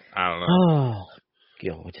 I don't know. Oh,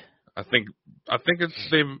 God. I think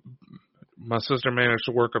my sister managed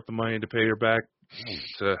to work up the money to pay her back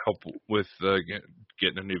to help with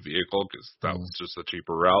getting a new vehicle, because that was just a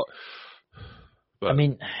cheaper route. But, I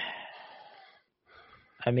mean,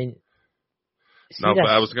 no, but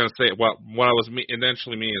I was going to say, what I was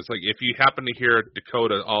eventually meaning is, like, if you happen to hear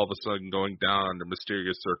Dakota all of a sudden going down under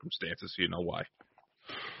mysterious circumstances, you know why.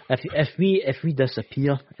 If we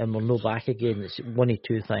disappear and we're no back again, it's one of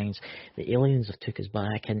two things: the aliens have took us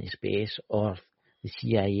back into space, or the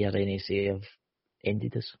CIA or NSA have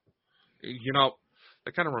ended us. You know,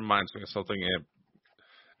 that kind of reminds me of something,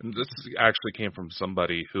 and this actually came from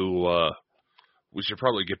somebody who we should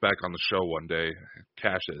probably get back on the show one day.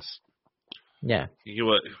 Cassius. Yeah.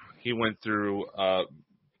 He went through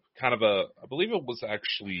kind of I believe it was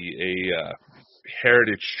actually a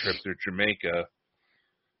heritage trip through Jamaica,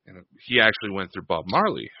 and he actually went through Bob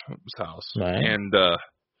Marley's house. Right. And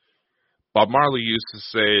Bob Marley used to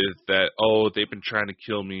say that, they've been trying to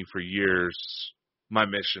kill me for years. My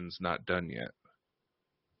mission's not done yet.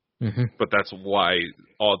 Mm-hmm. But that's why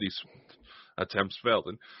all these attempts failed.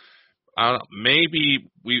 And I don't know, maybe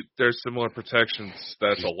there's similar protections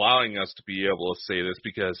that's allowing us to be able to say this,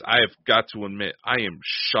 because I have got to admit, I am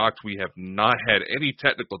shocked we have not had any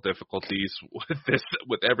technical difficulties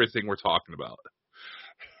with everything we're talking about.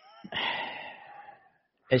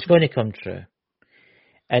 It's going to come true.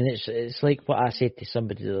 And it's like what I said to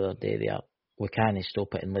somebody the other day there, we can't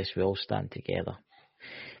stop it unless we all stand together.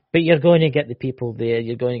 But you're going to get the people there,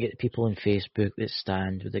 you're going to get the people on Facebook that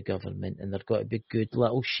stand with the government, and they're going to be good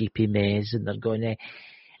little sheepy mays, and they're going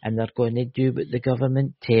to do what the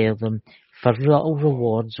government tell them for little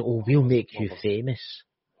rewards. Oh, we'll make you famous.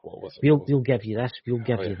 We'll give you this, we'll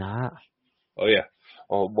give you that. Oh yeah.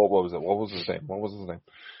 Oh, what was it? What was his name?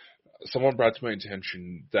 Someone brought to my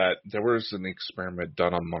attention that there was an experiment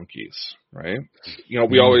done on monkeys, right? You know,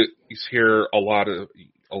 we always hear a lot of,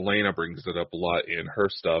 Elena brings it up a lot in her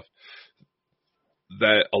stuff,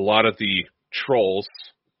 that a lot of the trolls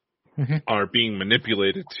are being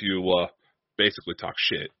manipulated to basically talk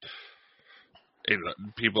shit. And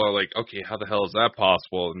people are like, okay, how the hell is that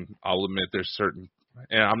possible? And I'll admit there's certain,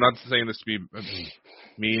 and I'm not saying this to be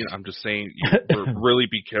mean, I'm just saying really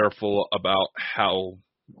be careful about how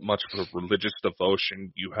much of a religious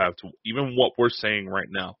devotion you have to even what we're saying right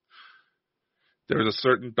now. There's a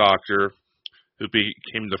certain doctor who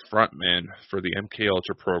became the front man for the MK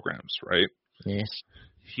Ultra programs, right? Yes.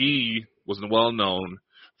 He was well known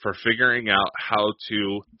for figuring out how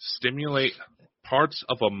to stimulate parts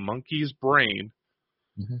of a monkey's brain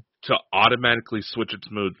to automatically switch its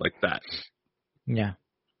mood like that. Yeah.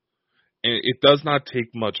 And it does not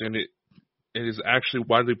take much, and it is actually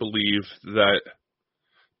widely believed that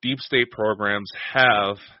deep state programs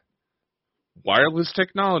have wireless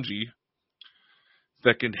technology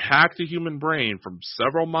that can hack the human brain from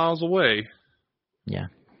several miles away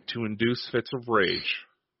to induce fits of rage.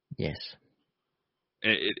 Yes.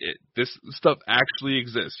 And this stuff actually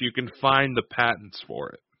exists. You can find the patents for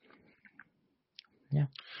it. Yeah.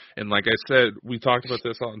 And like I said, we talked about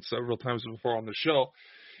this on several times before on the show.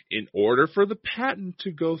 In order for the patent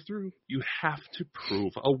to go through, you have to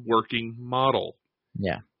prove a working model.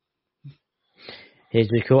 Yeah. Hey,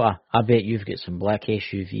 Dakota, I bet you've got some black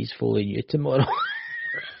SUVs following you tomorrow.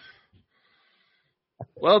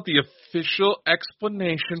 Well, the official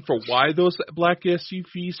explanation for why those black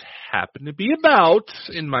SUVs happen to be about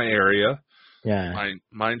in my area,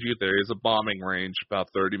 mind you, there is a bombing range about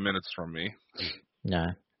 30 minutes from me.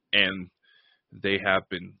 Yeah. And they have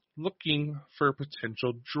been looking for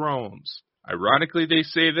potential drones. Ironically, they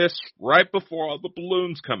say this right before all the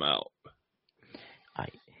balloons come out.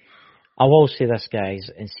 I will say this,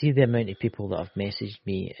 guys, and see the amount of people that have messaged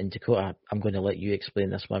me. And Dakota, I'm going to let you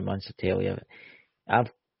explain this one once I tell you.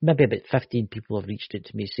 Maybe about 15 people have reached out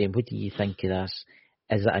to me saying, what do you think of this?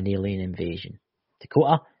 Is it an alien invasion?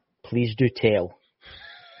 Dakota, please do tell.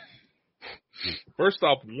 First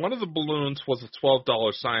off, one of the balloons was a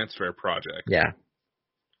 $12 science fair project. Yeah.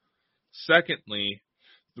 Secondly,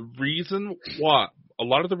 a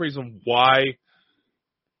lot of the reason why,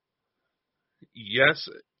 yes,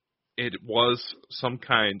 it was some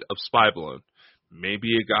kind of spy balloon.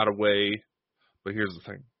 Maybe it got away, but here's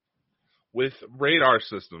the thing. With radar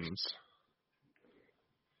systems,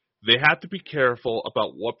 they have to be careful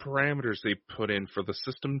about what parameters they put in for the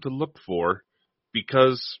system to look for,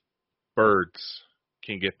 because birds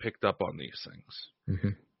can get picked up on these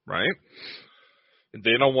things, right? And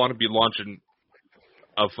they don't want to be launching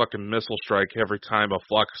a fucking missile strike every time a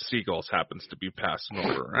flock of seagulls happens to be passing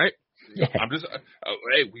over, right? Yeah. I'm just,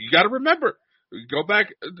 hey, you got to remember, go back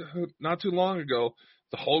not too long ago.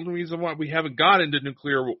 The whole reason why we haven't got into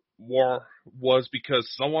nuclear war was because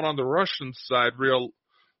someone on the Russian side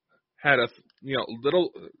had a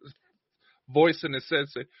little voice in his head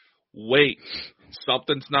say, "Wait,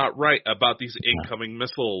 something's not right about these incoming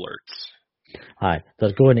missile alerts." Hi,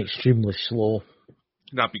 they're going extremely slow.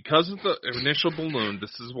 Now, because of the initial balloon,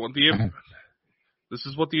 this is what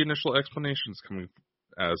the initial explanation is coming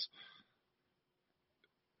as.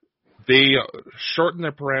 they shortened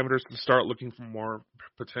their parameters to start looking for more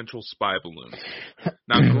potential spy balloons.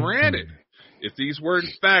 Now, granted, if these were in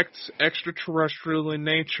fact extraterrestrial in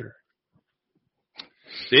nature,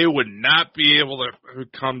 they would not be able to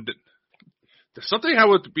come to... Something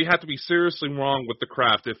have to be seriously wrong with the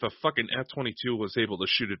craft if a fucking F-22 was able to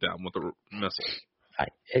shoot it down with a missile.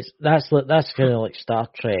 That's kind of like Star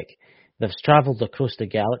Trek. They've travelled across the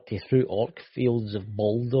galaxy through orc fields of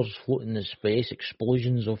boulders floating in space,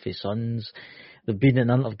 explosions of the suns. They've been in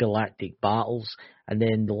intergalactic battles, and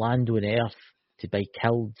then they land on Earth to be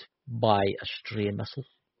killed by a stray missile.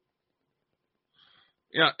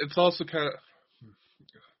 Yeah, it's also kind of...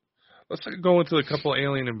 Let's go into a couple of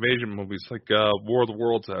alien invasion movies, like War of the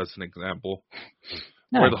Worlds as an example,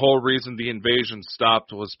 where the whole reason the invasion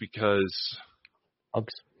stopped was because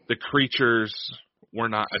the creatures were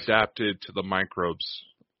not adapted to the microbes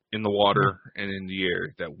in the water and in the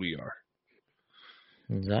air that we are.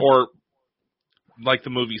 Exactly. Or like the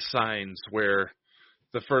movie Signs, where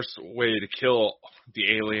the first way to kill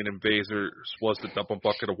the alien invaders was to dump a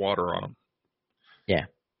bucket of water on them. Yeah.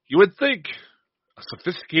 You would think a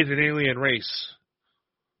sophisticated alien race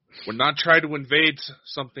would not try to invade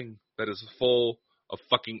something that is full of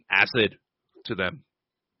fucking acid to them.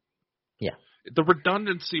 Yeah. The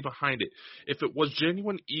redundancy behind it. If it was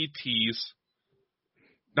genuine ETs,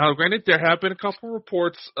 now granted, there have been a couple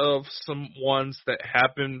reports of some ones that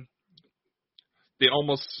have been, the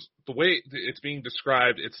way it's being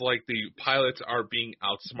described, it's like the pilots are being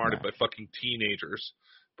outsmarted by fucking teenagers.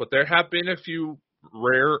 But there have been a few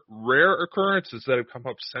rare occurrences that have come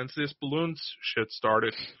up since this balloon shit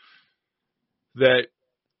started that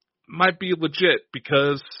might be legit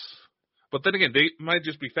because, but then again, they might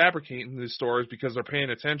just be fabricating these stories because they're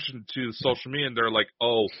paying attention to the social media and they're like,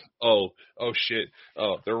 oh shit,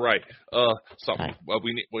 they're right, something. Well,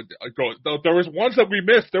 we need. There was ones that we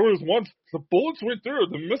missed. There was ones the bullets went through,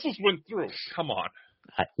 the missiles went through. Come on.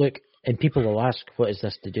 Look, and people will ask, what is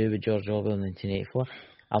this to do with George Orwell in 1984?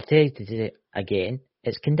 I'll tell you today again,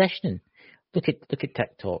 it's conditioning. Look at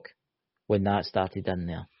TikTok when that started in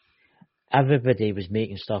there. Everybody was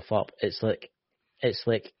making stuff up. It's like,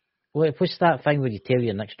 what's that thing where you tell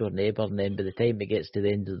your next door neighbour and then by the time it gets to the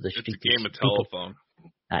end of the street, it's a game of telephone.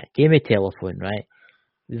 Game of telephone, right?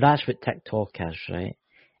 That's what TikTok is, right?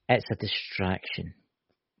 It's a distraction.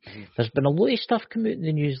 Mm-hmm. There's been a lot of stuff come out in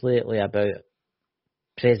the news lately about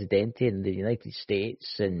Presidente in the United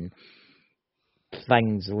States and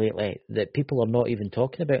things lately that people are not even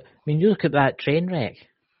talking about. I mean, you look at that train wreck.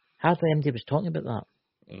 Hardly anybody was talking about that.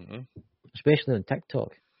 Mm-hmm. Especially on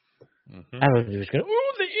TikTok. Mm-hmm. Everybody was going,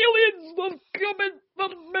 oh, the aliens are coming for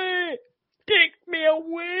me! Take me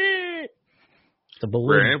away! The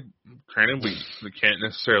balloon. Granted, we can't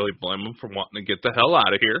necessarily blame them for wanting to get the hell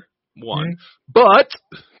out of here. One. Mm-hmm. But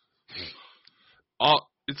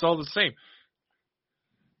it's all the same.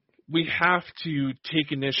 We have to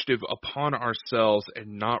take initiative upon ourselves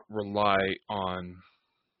and not rely on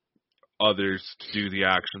others to do the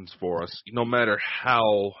actions for us, no matter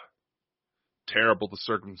how terrible the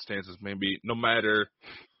circumstances may be, no matter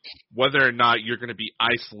whether or not you're going to be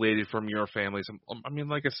isolated from your families. I mean,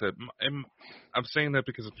 like I said, I'm saying that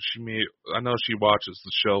because I know she watches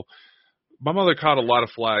the show. My mother caught a lot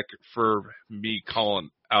of flack for me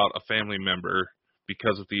calling out a family member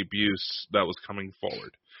because of the abuse that was coming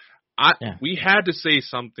forward. We had to say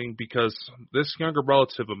something because this younger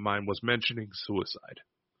relative of mine was mentioning suicide.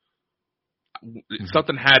 Mm-hmm.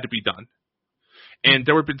 Something had to be done. And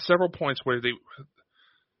there would have been several points where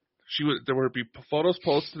there would be photos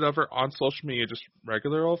posted of her on social media, just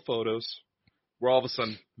regular old photos, where all of a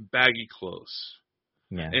sudden, baggy clothes.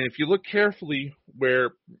 Yeah. And if you look carefully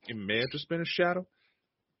where it may have just been a shadow,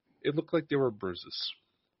 it looked like there were bruises.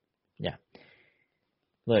 Yeah.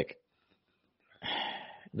 Look,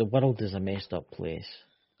 the world is a messed up place.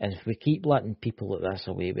 And if we keep letting people like this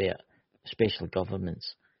away with it, especially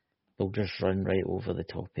governments, they'll just run right over the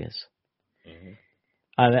top of us. Mm-hmm.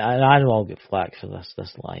 And I know I'll get flack for this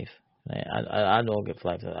live. Right? I know I'll get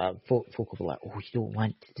flack for that. Folk will be like, oh,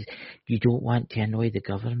 you don't want to annoy the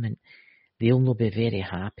government. They'll not be very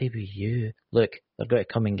happy with you. Look, they're going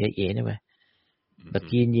to come and get you anyway. Mm-hmm. They're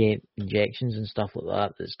giving you injections and stuff like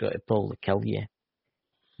that that's got to probably kill you.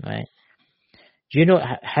 Right? Do you know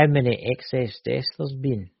how many excess deaths there's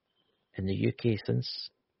been in the UK since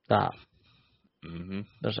that? Mm-hmm.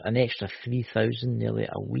 There's an extra 3,000 nearly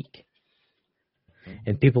a week. Mm-hmm.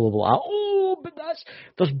 And people will be like, oh, but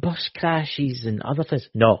there's bus crashes and other things.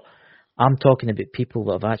 No, I'm talking about people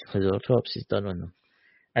that have actually had autopsies done on them.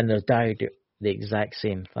 And they're died the exact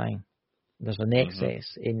same thing. There's an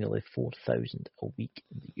excess in nearly 4,000 a week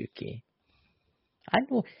in the UK. I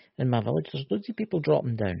know in my village there's loads of people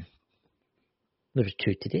dropping down. There was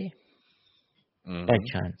 2 today. By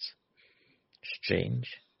chance. Strange.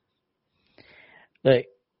 Look,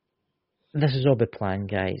 this is all by plan,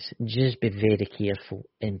 guys. Just be very careful,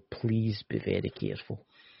 and please be very careful.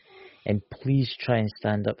 And please try and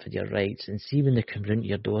stand up for your rights. And see when they come round to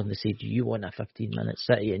your door and they say, do you want a 15-minute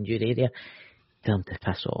city in your area? Tell them to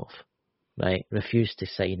piss off. Right? Refuse to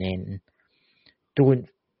sign anything. Don't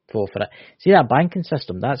fall for it. See that banking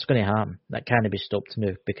system? That's going to happen. That can't be stopped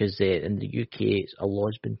now because in the UK a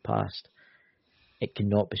law's been passed. It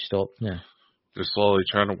cannot be stopped now. They're slowly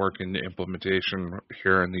trying to work into implementation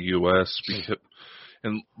here in the U.S.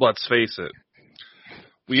 And let's face it,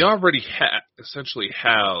 we already essentially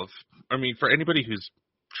have. I mean, for anybody who's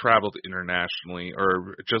traveled internationally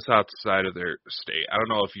or just outside of their state, I don't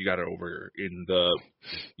know if you got it over in the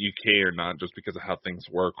UK or not, just because of how things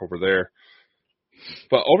work over there.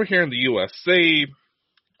 But over here in the U.S.,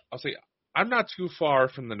 I'll say I'm not too far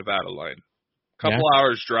from the Nevada line. Couple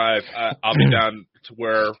hours drive, I'll be down to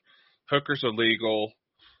where hookers are legal,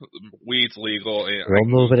 weed's legal. And we all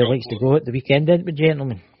know where he likes to go at the weekend, don't we,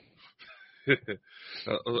 gentlemen?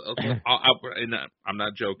 I'm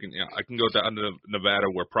not joking. I can go down to Nevada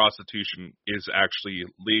where prostitution is actually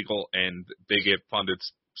legal and they get funded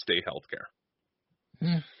state health care.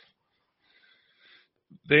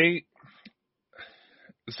 They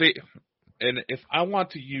say, and if I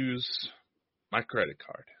want to use my credit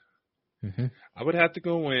card, I would have to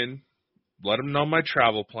go in, let them know my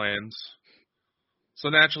travel plans. So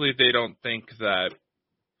naturally, they don't think that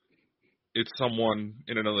it's someone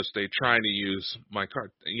in another state trying to use my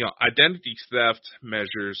card. Identity theft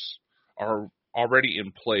measures are already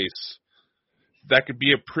in place. That could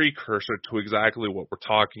be a precursor to exactly what we're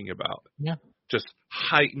talking about. Yeah. Just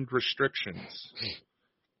heightened restrictions.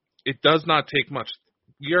 It does not take much.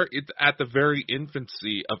 It's at the very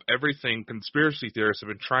infancy of everything conspiracy theorists have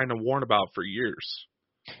been trying to warn about for years.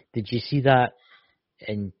 Did you see that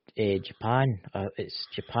in Japan? It's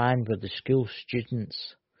Japan where the school students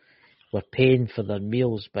were paying for their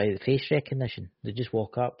meals by the face recognition. They just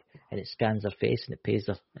walk up and it scans their face and it pays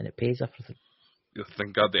everything.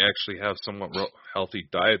 Thank God they actually have somewhat healthy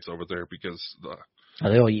diets over there because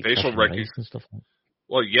they all eat facial recognition and stuff like that.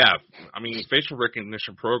 Well, yeah. I mean, facial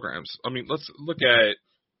recognition programs. I mean, let's look at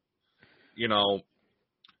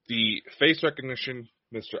the face recognition,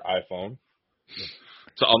 Mr. iPhone,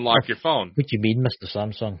 to unlock your phone. What do you mean, Mr.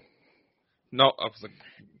 Samsung? No, I was like,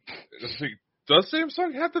 does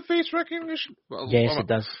Samsung have the face recognition? Well, yes, it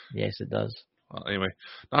does. Yes, it does. Well, anyway,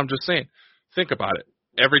 I'm just saying, think about it.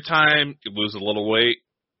 Every time you lose a little weight,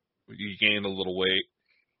 you gain a little weight,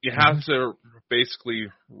 you have to basically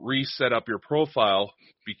reset up your profile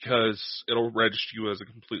because it'll register you as a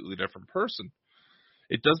completely different person.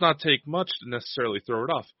 It does not take much to necessarily throw it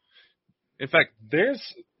off. In fact, there's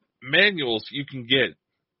manuals you can get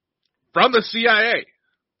from the CIA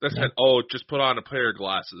that said, just put on a pair of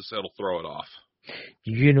glasses, it'll throw it off.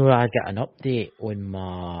 You know, I got an update on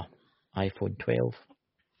my iPhone 12.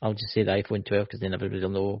 I'll just say the iPhone 12 because then everybody will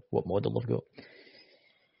know what model I've got.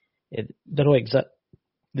 They're all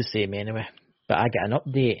the same anyway. But I got an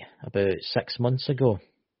update about 6 months ago.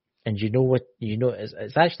 And you know what?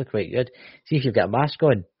 It's actually quite good. See, if you've got a mask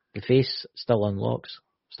on, the face still unlocks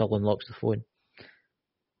the phone.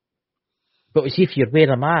 But see, if you're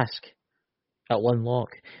wearing a mask, it'll unlock.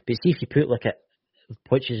 But see, if you put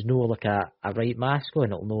which is no like a right mask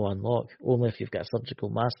on, it'll no unlock. Only if you've got a surgical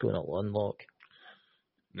mask on, it'll unlock.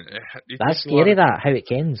 That's scary, how it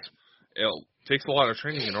ends. It takes a lot of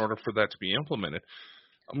training in order for that to be implemented.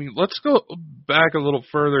 I mean, let's go back a little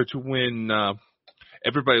further to when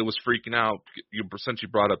everybody was freaking out, since you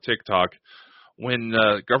brought up TikTok, when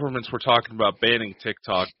governments were talking about banning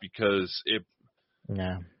TikTok because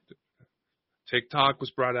TikTok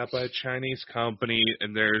was brought out by a Chinese company,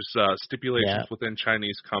 and there's stipulations within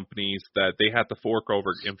Chinese companies that they have to fork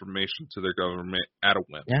over information to their government at a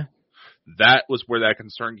whim. Yeah. That was where that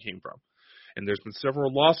concern came from. And there's been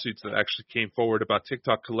several lawsuits that actually came forward about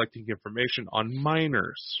TikTok collecting information on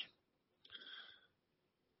minors.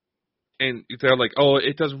 And they're like,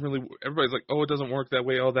 it doesn't really, everybody's like, it doesn't work that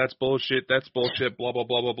way. That's bullshit, blah, blah,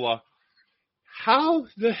 blah, blah, blah. How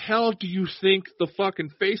the hell do you think the fucking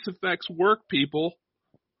face effects work, people?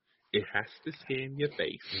 It has to scan your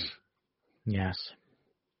face. Yes.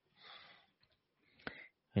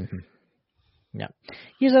 Mm-hmm. Yeah.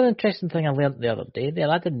 Here's an interesting thing I learned the other day there.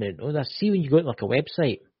 I didn't know this. See, when you go to a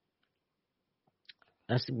website,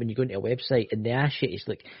 that's when you go into a website and they ask you, it's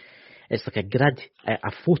like a grid,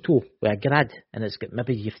 a photo with a grid, and it's got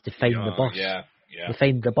maybe you have to find the bus. Yeah. You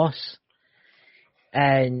find the bus.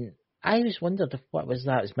 And I always wondered if what was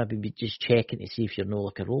that was maybe just checking to see if you're not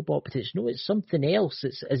like a robot, but it's no, it's something else.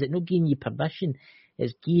 Is it not giving you permission?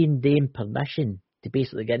 It's giving them permission to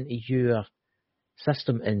basically get into your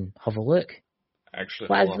system and have a look. Actually,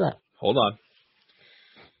 What is that? Hold on.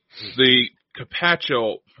 The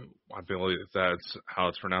Capacho, I believe that's how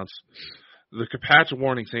it's pronounced. The Capacho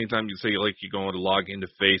warnings, anytime you say, like, you go to log into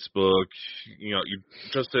Facebook, you know, you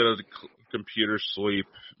just did a computer sleep,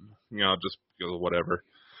 you know, just whatever,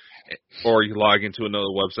 or you log into another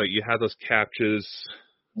website, you have those captchas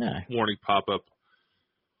warning pop up.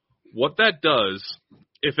 What that does,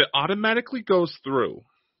 if it automatically goes through,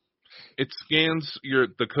 it scans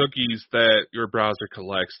the cookies that your browser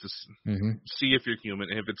collects to see if you're human.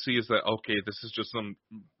 And if it sees that, okay, this is just some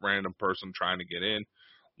random person trying to get in,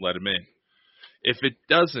 let him in. If it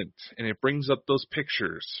doesn't, and it brings up those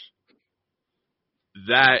pictures,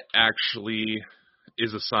 that actually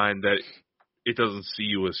is a sign that it doesn't see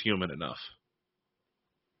you as human enough.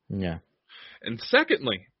 Yeah. And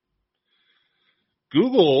secondly,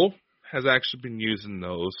 Google has actually been using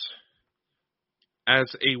those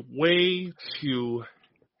as a way to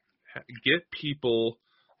get people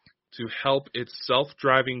to help its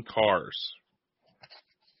self-driving cars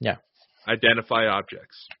identify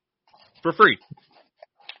objects for free.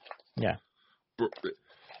 Yeah.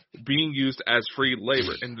 Being used as free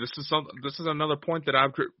labor. And this is another point that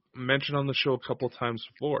I've mentioned on the show a couple of times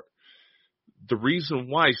before. The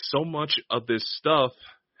reason why so much of this stuff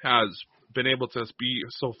has been able to be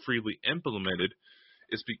so freely implemented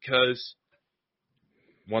is because,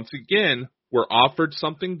 once again, we're offered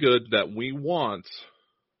something good that we want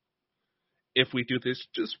if we do this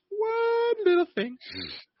just one little thing.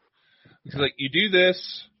 It's like, you do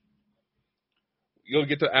this, you'll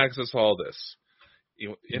get to access all this.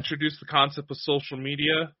 You introduce the concept of social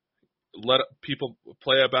media, let people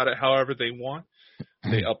play about it however they want.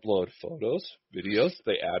 They upload photos, videos,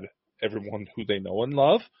 they add everyone who they know and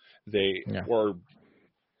love. Or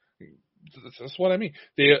that's what I mean.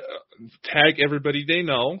 They tag everybody they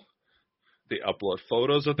know. They upload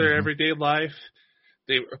photos of their everyday life.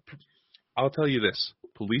 I'll tell you this: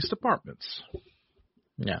 police departments.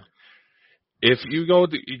 Yeah. If you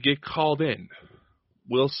get called in,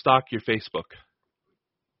 we'll stalk your Facebook.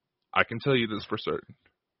 I can tell you this for certain.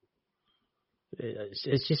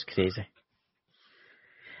 It's just crazy.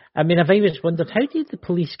 I mean, I've always wondered, how did the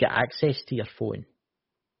police get access to your phone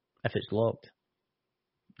if it's locked?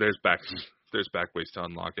 There's back ways to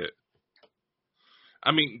unlock it.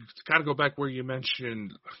 I mean, it's got to go back where you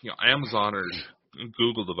mentioned, Amazon or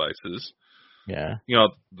Google devices. Yeah.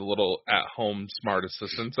 The little at-home smart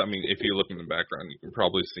assistants. I mean, if you look in the background, you can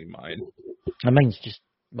probably see mine. And mine's just,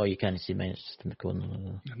 well, you can't see mine. It's just in the corner.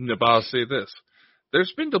 No, but I'll say this.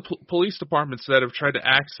 There's been police departments that have tried to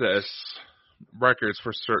access records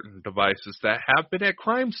for certain devices that have been at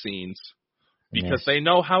crime scenes because they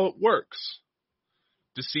know how it works,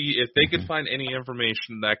 to see if they could find any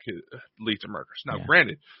information that could lead to murders. Now,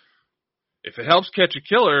 granted, if it helps catch a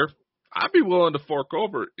killer, I'd be willing to fork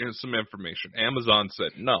over in some information. Amazon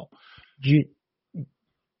said no.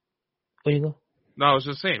 Where you go? No, I was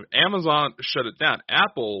just saying, Amazon shut it down.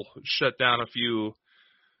 Apple shut down a few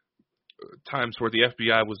times where the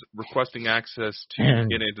FBI was requesting access to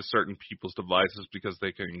get into certain people's devices because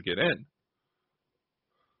they couldn't get in.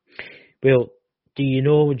 Well, do you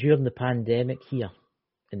know, during the pandemic here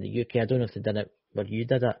in the UK, I don't know if they did it where you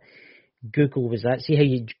did it, Google was that. See how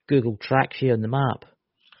Google tracks you on the map?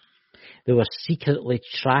 They were secretly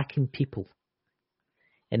tracking people.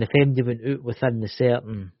 And if anybody went out within the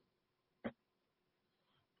certain...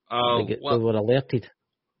 they were alerted.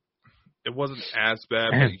 It wasn't as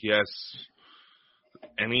bad, but yes,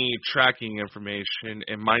 any tracking information,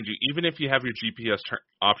 and mind you, even if you have your GPS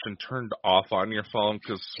option turned off on your phone,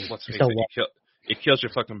 because let's face it, it kills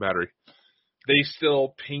your fucking battery. They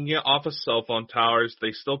still ping you off of cell phone towers.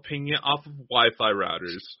 They still ping you off of Wi-Fi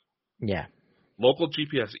routers. Yeah. Local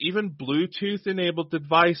GPS, even Bluetooth-enabled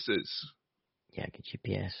devices. Yeah, good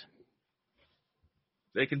GPS.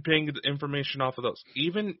 They can ping the information off of those.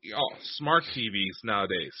 Even smart TVs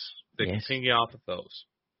nowadays, they can ping you off of those.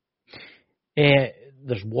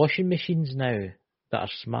 There's washing machines now that are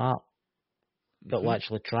smart, that will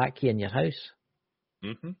actually track you in your house.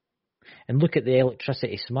 Mm-hmm. And look at the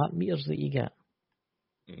electricity smart meters that you get.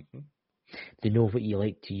 Mm-hmm. They know what you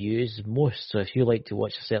like to use most. So if you like to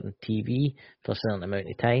watch a certain TV for a certain amount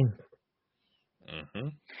of time,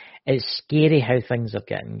 it's scary how things are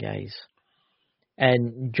getting, guys.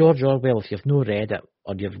 And George Orwell, if you've not read it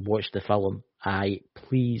or you've watched the film,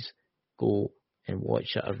 please go and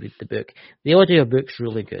watch it or read the book. The audiobook's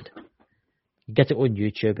really good. You get it on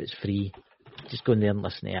YouTube, it's free. Just go in there and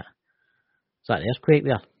listen to it. that an earthquake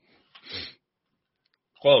there?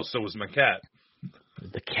 Close. So was my cat.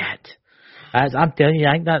 The cat. I'm telling you,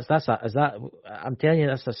 I think I'm telling you,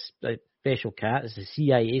 that's a special cat. It's the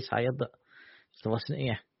CIA's hired it to listen to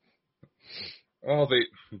you. Oh,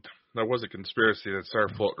 there was a conspiracy that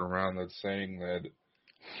started floating around that's saying that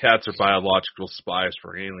cats are biological spies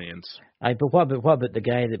for aliens. Aye, but what about the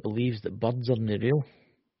guy that believes that birds aren't real?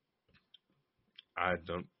 I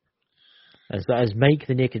don't. As Mike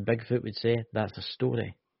the Naked Bigfoot would say, that's a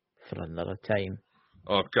story for another time.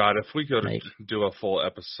 Oh God, if we could Mike. do a full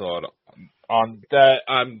episode on that,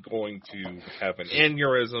 I'm going to have an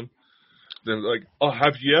aneurysm. Then like, oh,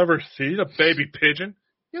 have you ever seen a baby pigeon?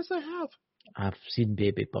 Yes, I have. I've seen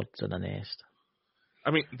baby birds in a nest.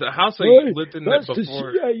 I mean, the house I lived in that's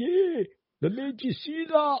before. The CIA. They made you see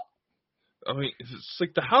that. I mean, it's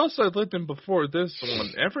like the house I lived in before this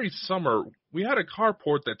one. Every summer, we had a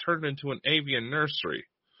carport that turned into an avian nursery.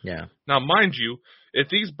 Yeah. Now, mind you, if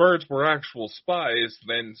these birds were actual spies,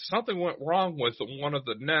 then something went wrong with one of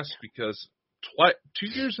the nests because 2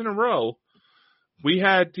 years in a row, we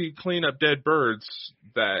had to clean up dead birds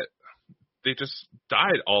that they just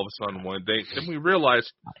died all of a sudden one day. Then we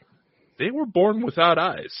realized they were born without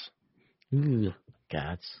eyes. Ooh,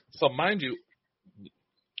 gods. So, mind you,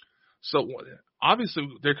 obviously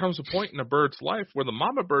there comes a point in a bird's life where the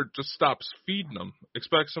mama bird just stops feeding them,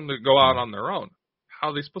 expects them to go out on their own. How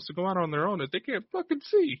are they supposed to go out on their own if they can't fucking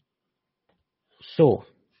see? So,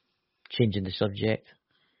 changing the subject,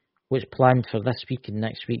 what's planned for this week and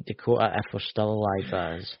next week, Dakota, if we're still alive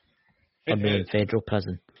as a main federal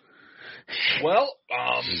prison? Well,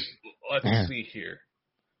 let's see here.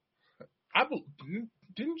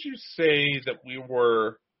 Didn't you say that we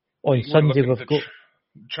were on Sunday we've got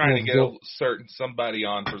trying to get a certain somebody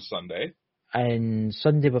on for Sunday? And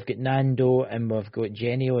Sunday we've got Nando and we've got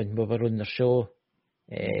Jenny and we were on their show.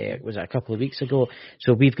 Was it a couple of weeks ago?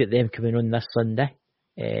 So we've got them coming on this Sunday.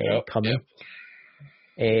 Coming.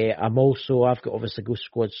 Yep. I've got obviously Ghost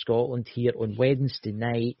Squad Scotland here on Wednesday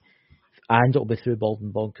night, and it'll be through Bald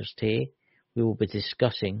Bonkers Tay. We will be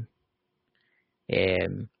discussing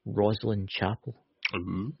Rosslyn Chapel.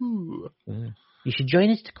 Ooh. You should join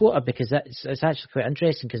us, Dakota, because it's actually quite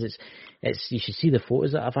interesting. Because it's you should see the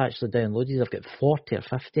photos that I've actually downloaded. I've got 40 or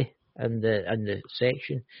 50 in the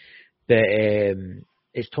section, but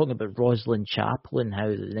it's talking about Rosslyn Chapel and how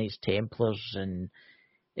the Knights Templars, and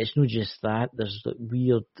it's not just that. There's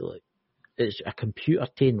weird, it's a computer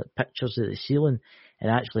taking pictures of the ceiling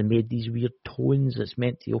and actually made these weird tones that's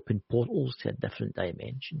meant to open portals to a different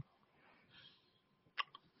dimension.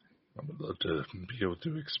 I would love to be able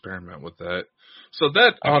to experiment with that. So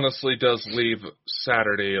that honestly does leave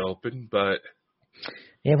Saturday open, but...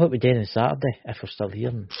 Yeah, what we doing on Saturday, if we're still here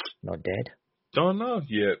and not dead? Don't know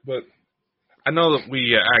yet, but I know that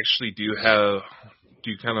we actually do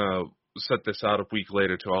kind of set this out a week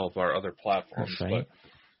later to all of our other platforms. That's right. But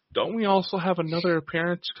don't we also have another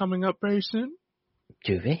appearance coming up very soon?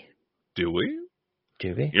 Do we? Do we?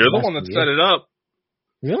 Do we? You're the one that set it up.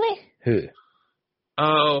 Really? Who?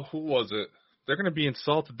 Who was it? They're going to be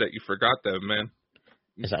insulted that you forgot that, man.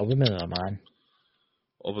 Is it a woman or a man?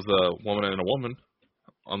 It was a woman and a woman.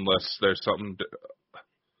 Unless there's something...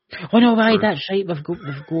 Oh, no, right, that's right. We've got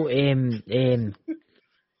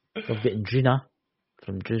Drina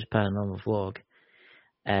from Drew's Paranormal Vlog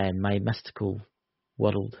and My Mystical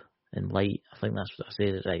World and Light. I think that's what I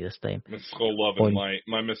said it right this time. Mystical Love and Light.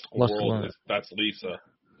 My Mystical World, that's Lisa.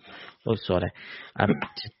 Oh, sorry.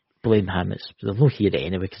 Just blame him. They'll not hear it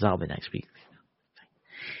anyway, because that'll be next week.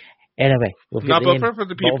 Anyway. But for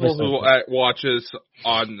the people who watch us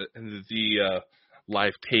on the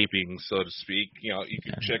live taping, so to speak, you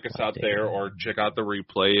can check us out there or check out the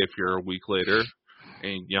replay if you're a week later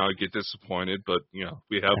and, get disappointed, but,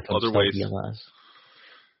 we have other ways.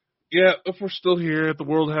 Yeah, if we're still here, if the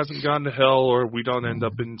world hasn't gone to hell or we don't end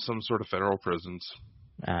up in some sort of federal prisons.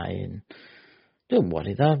 And don't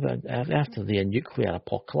worry, after the nuclear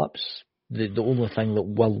apocalypse, the only thing that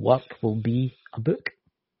will work will be a book.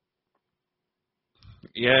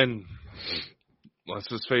 Yeah, and let's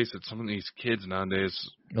just face it, some of these kids nowadays,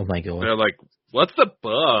 oh my God, they're like, what's the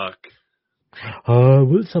book?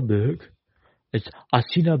 What's a book? I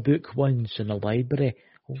seen a book once in a library.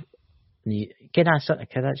 Kid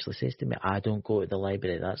actually says to me, I don't go to the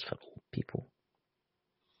library, that's for old people.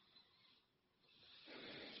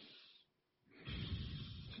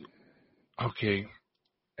 Okay.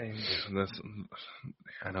 And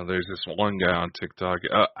I know there's this one guy on TikTok.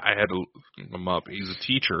 I had to look him up. He's a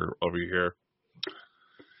teacher over here.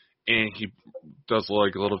 And he does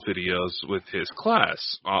little videos with his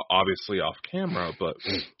class, obviously off camera, but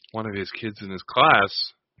one of his kids in his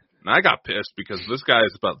class And I got pissed because this guy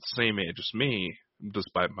is about the same age as me,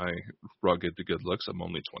 despite my rugged to good looks. I'm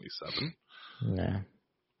only 27. Yeah.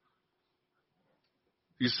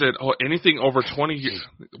 He said, "Oh, anything over 20 years."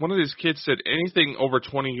 One of these kids said, "Anything over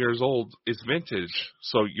 20 years old is vintage.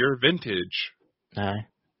 So you're vintage." Aye.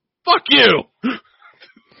 Fuck you.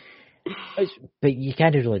 But you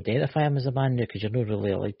can't really identify him as a man now because you're not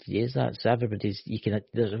really allowed to use that. So there's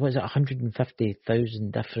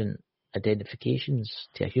 150,000 different identifications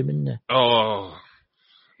to a human now. Oh.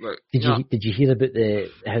 Did you hear about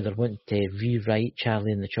how they're wanting to rewrite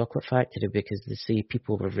Charlie and the Chocolate Factory because they say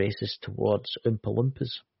people were racist towards Oompa Loompas?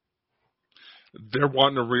 They're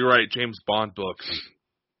wanting to rewrite James Bond books.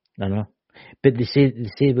 I know, but they say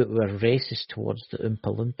that we're racist towards the Oompa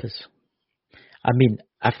Loompas. I mean,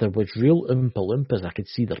 if there was real Oompa Loompas, I could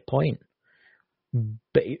see their point.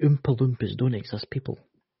 But Oompa Loompas don't exist, people.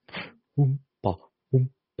 Oompa,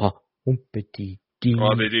 Oompa, Oompity-dee.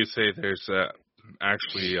 Well, they do say there's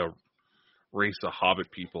actually a race of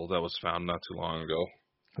hobbit people that was found not too long ago.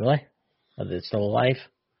 Really? Are they still alive?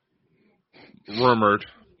 Rumored,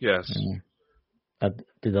 yes.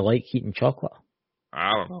 Do they like eating chocolate?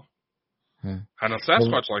 I don't know. I know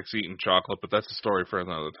Sasquatch likes eating chocolate, but that's a story for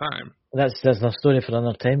another time. That's a story for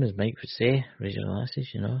another time, as Mike would say. Raise your glasses,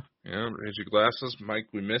 you know. Yeah, raise your glasses. Mike,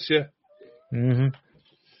 we miss you. Mm-hmm.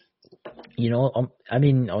 You know, I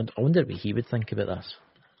mean, I wonder what he would think about this.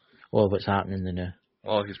 Or what's happening now.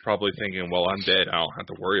 Well, he's probably thinking, well, I'm dead. I don't have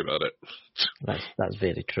to worry about it. That's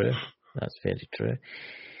very true. That's very true.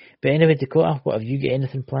 But anyway, Dakota, what have you got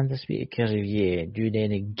anything planned this week? Are you doing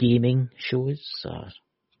any gaming shows? Or?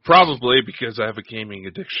 Probably because I have a gaming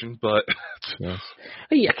addiction, but... Yes.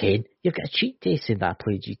 Oh, you can. You've got a cheat day saying that I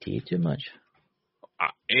play GTA too much.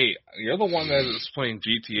 Hey, you're the one that is playing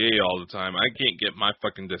GTA all the time. I can't get my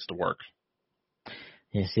fucking disc to work.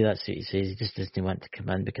 Yeah, see, that's what he says. He just doesn't want to come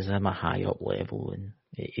in because I'm a high up level and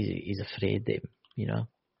he's afraid that, you know.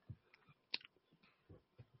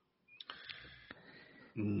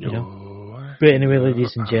 No. You know? But anyway,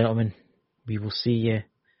 ladies and gentlemen, we will see you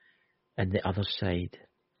on the other side.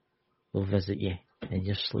 We'll visit you in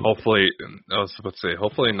your sleep. Hopefully, I was about to say,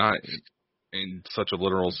 hopefully not in such a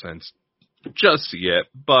literal sense just yet,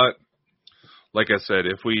 but like I said,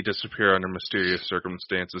 if we disappear under mysterious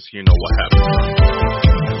circumstances, you know what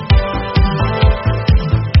happens.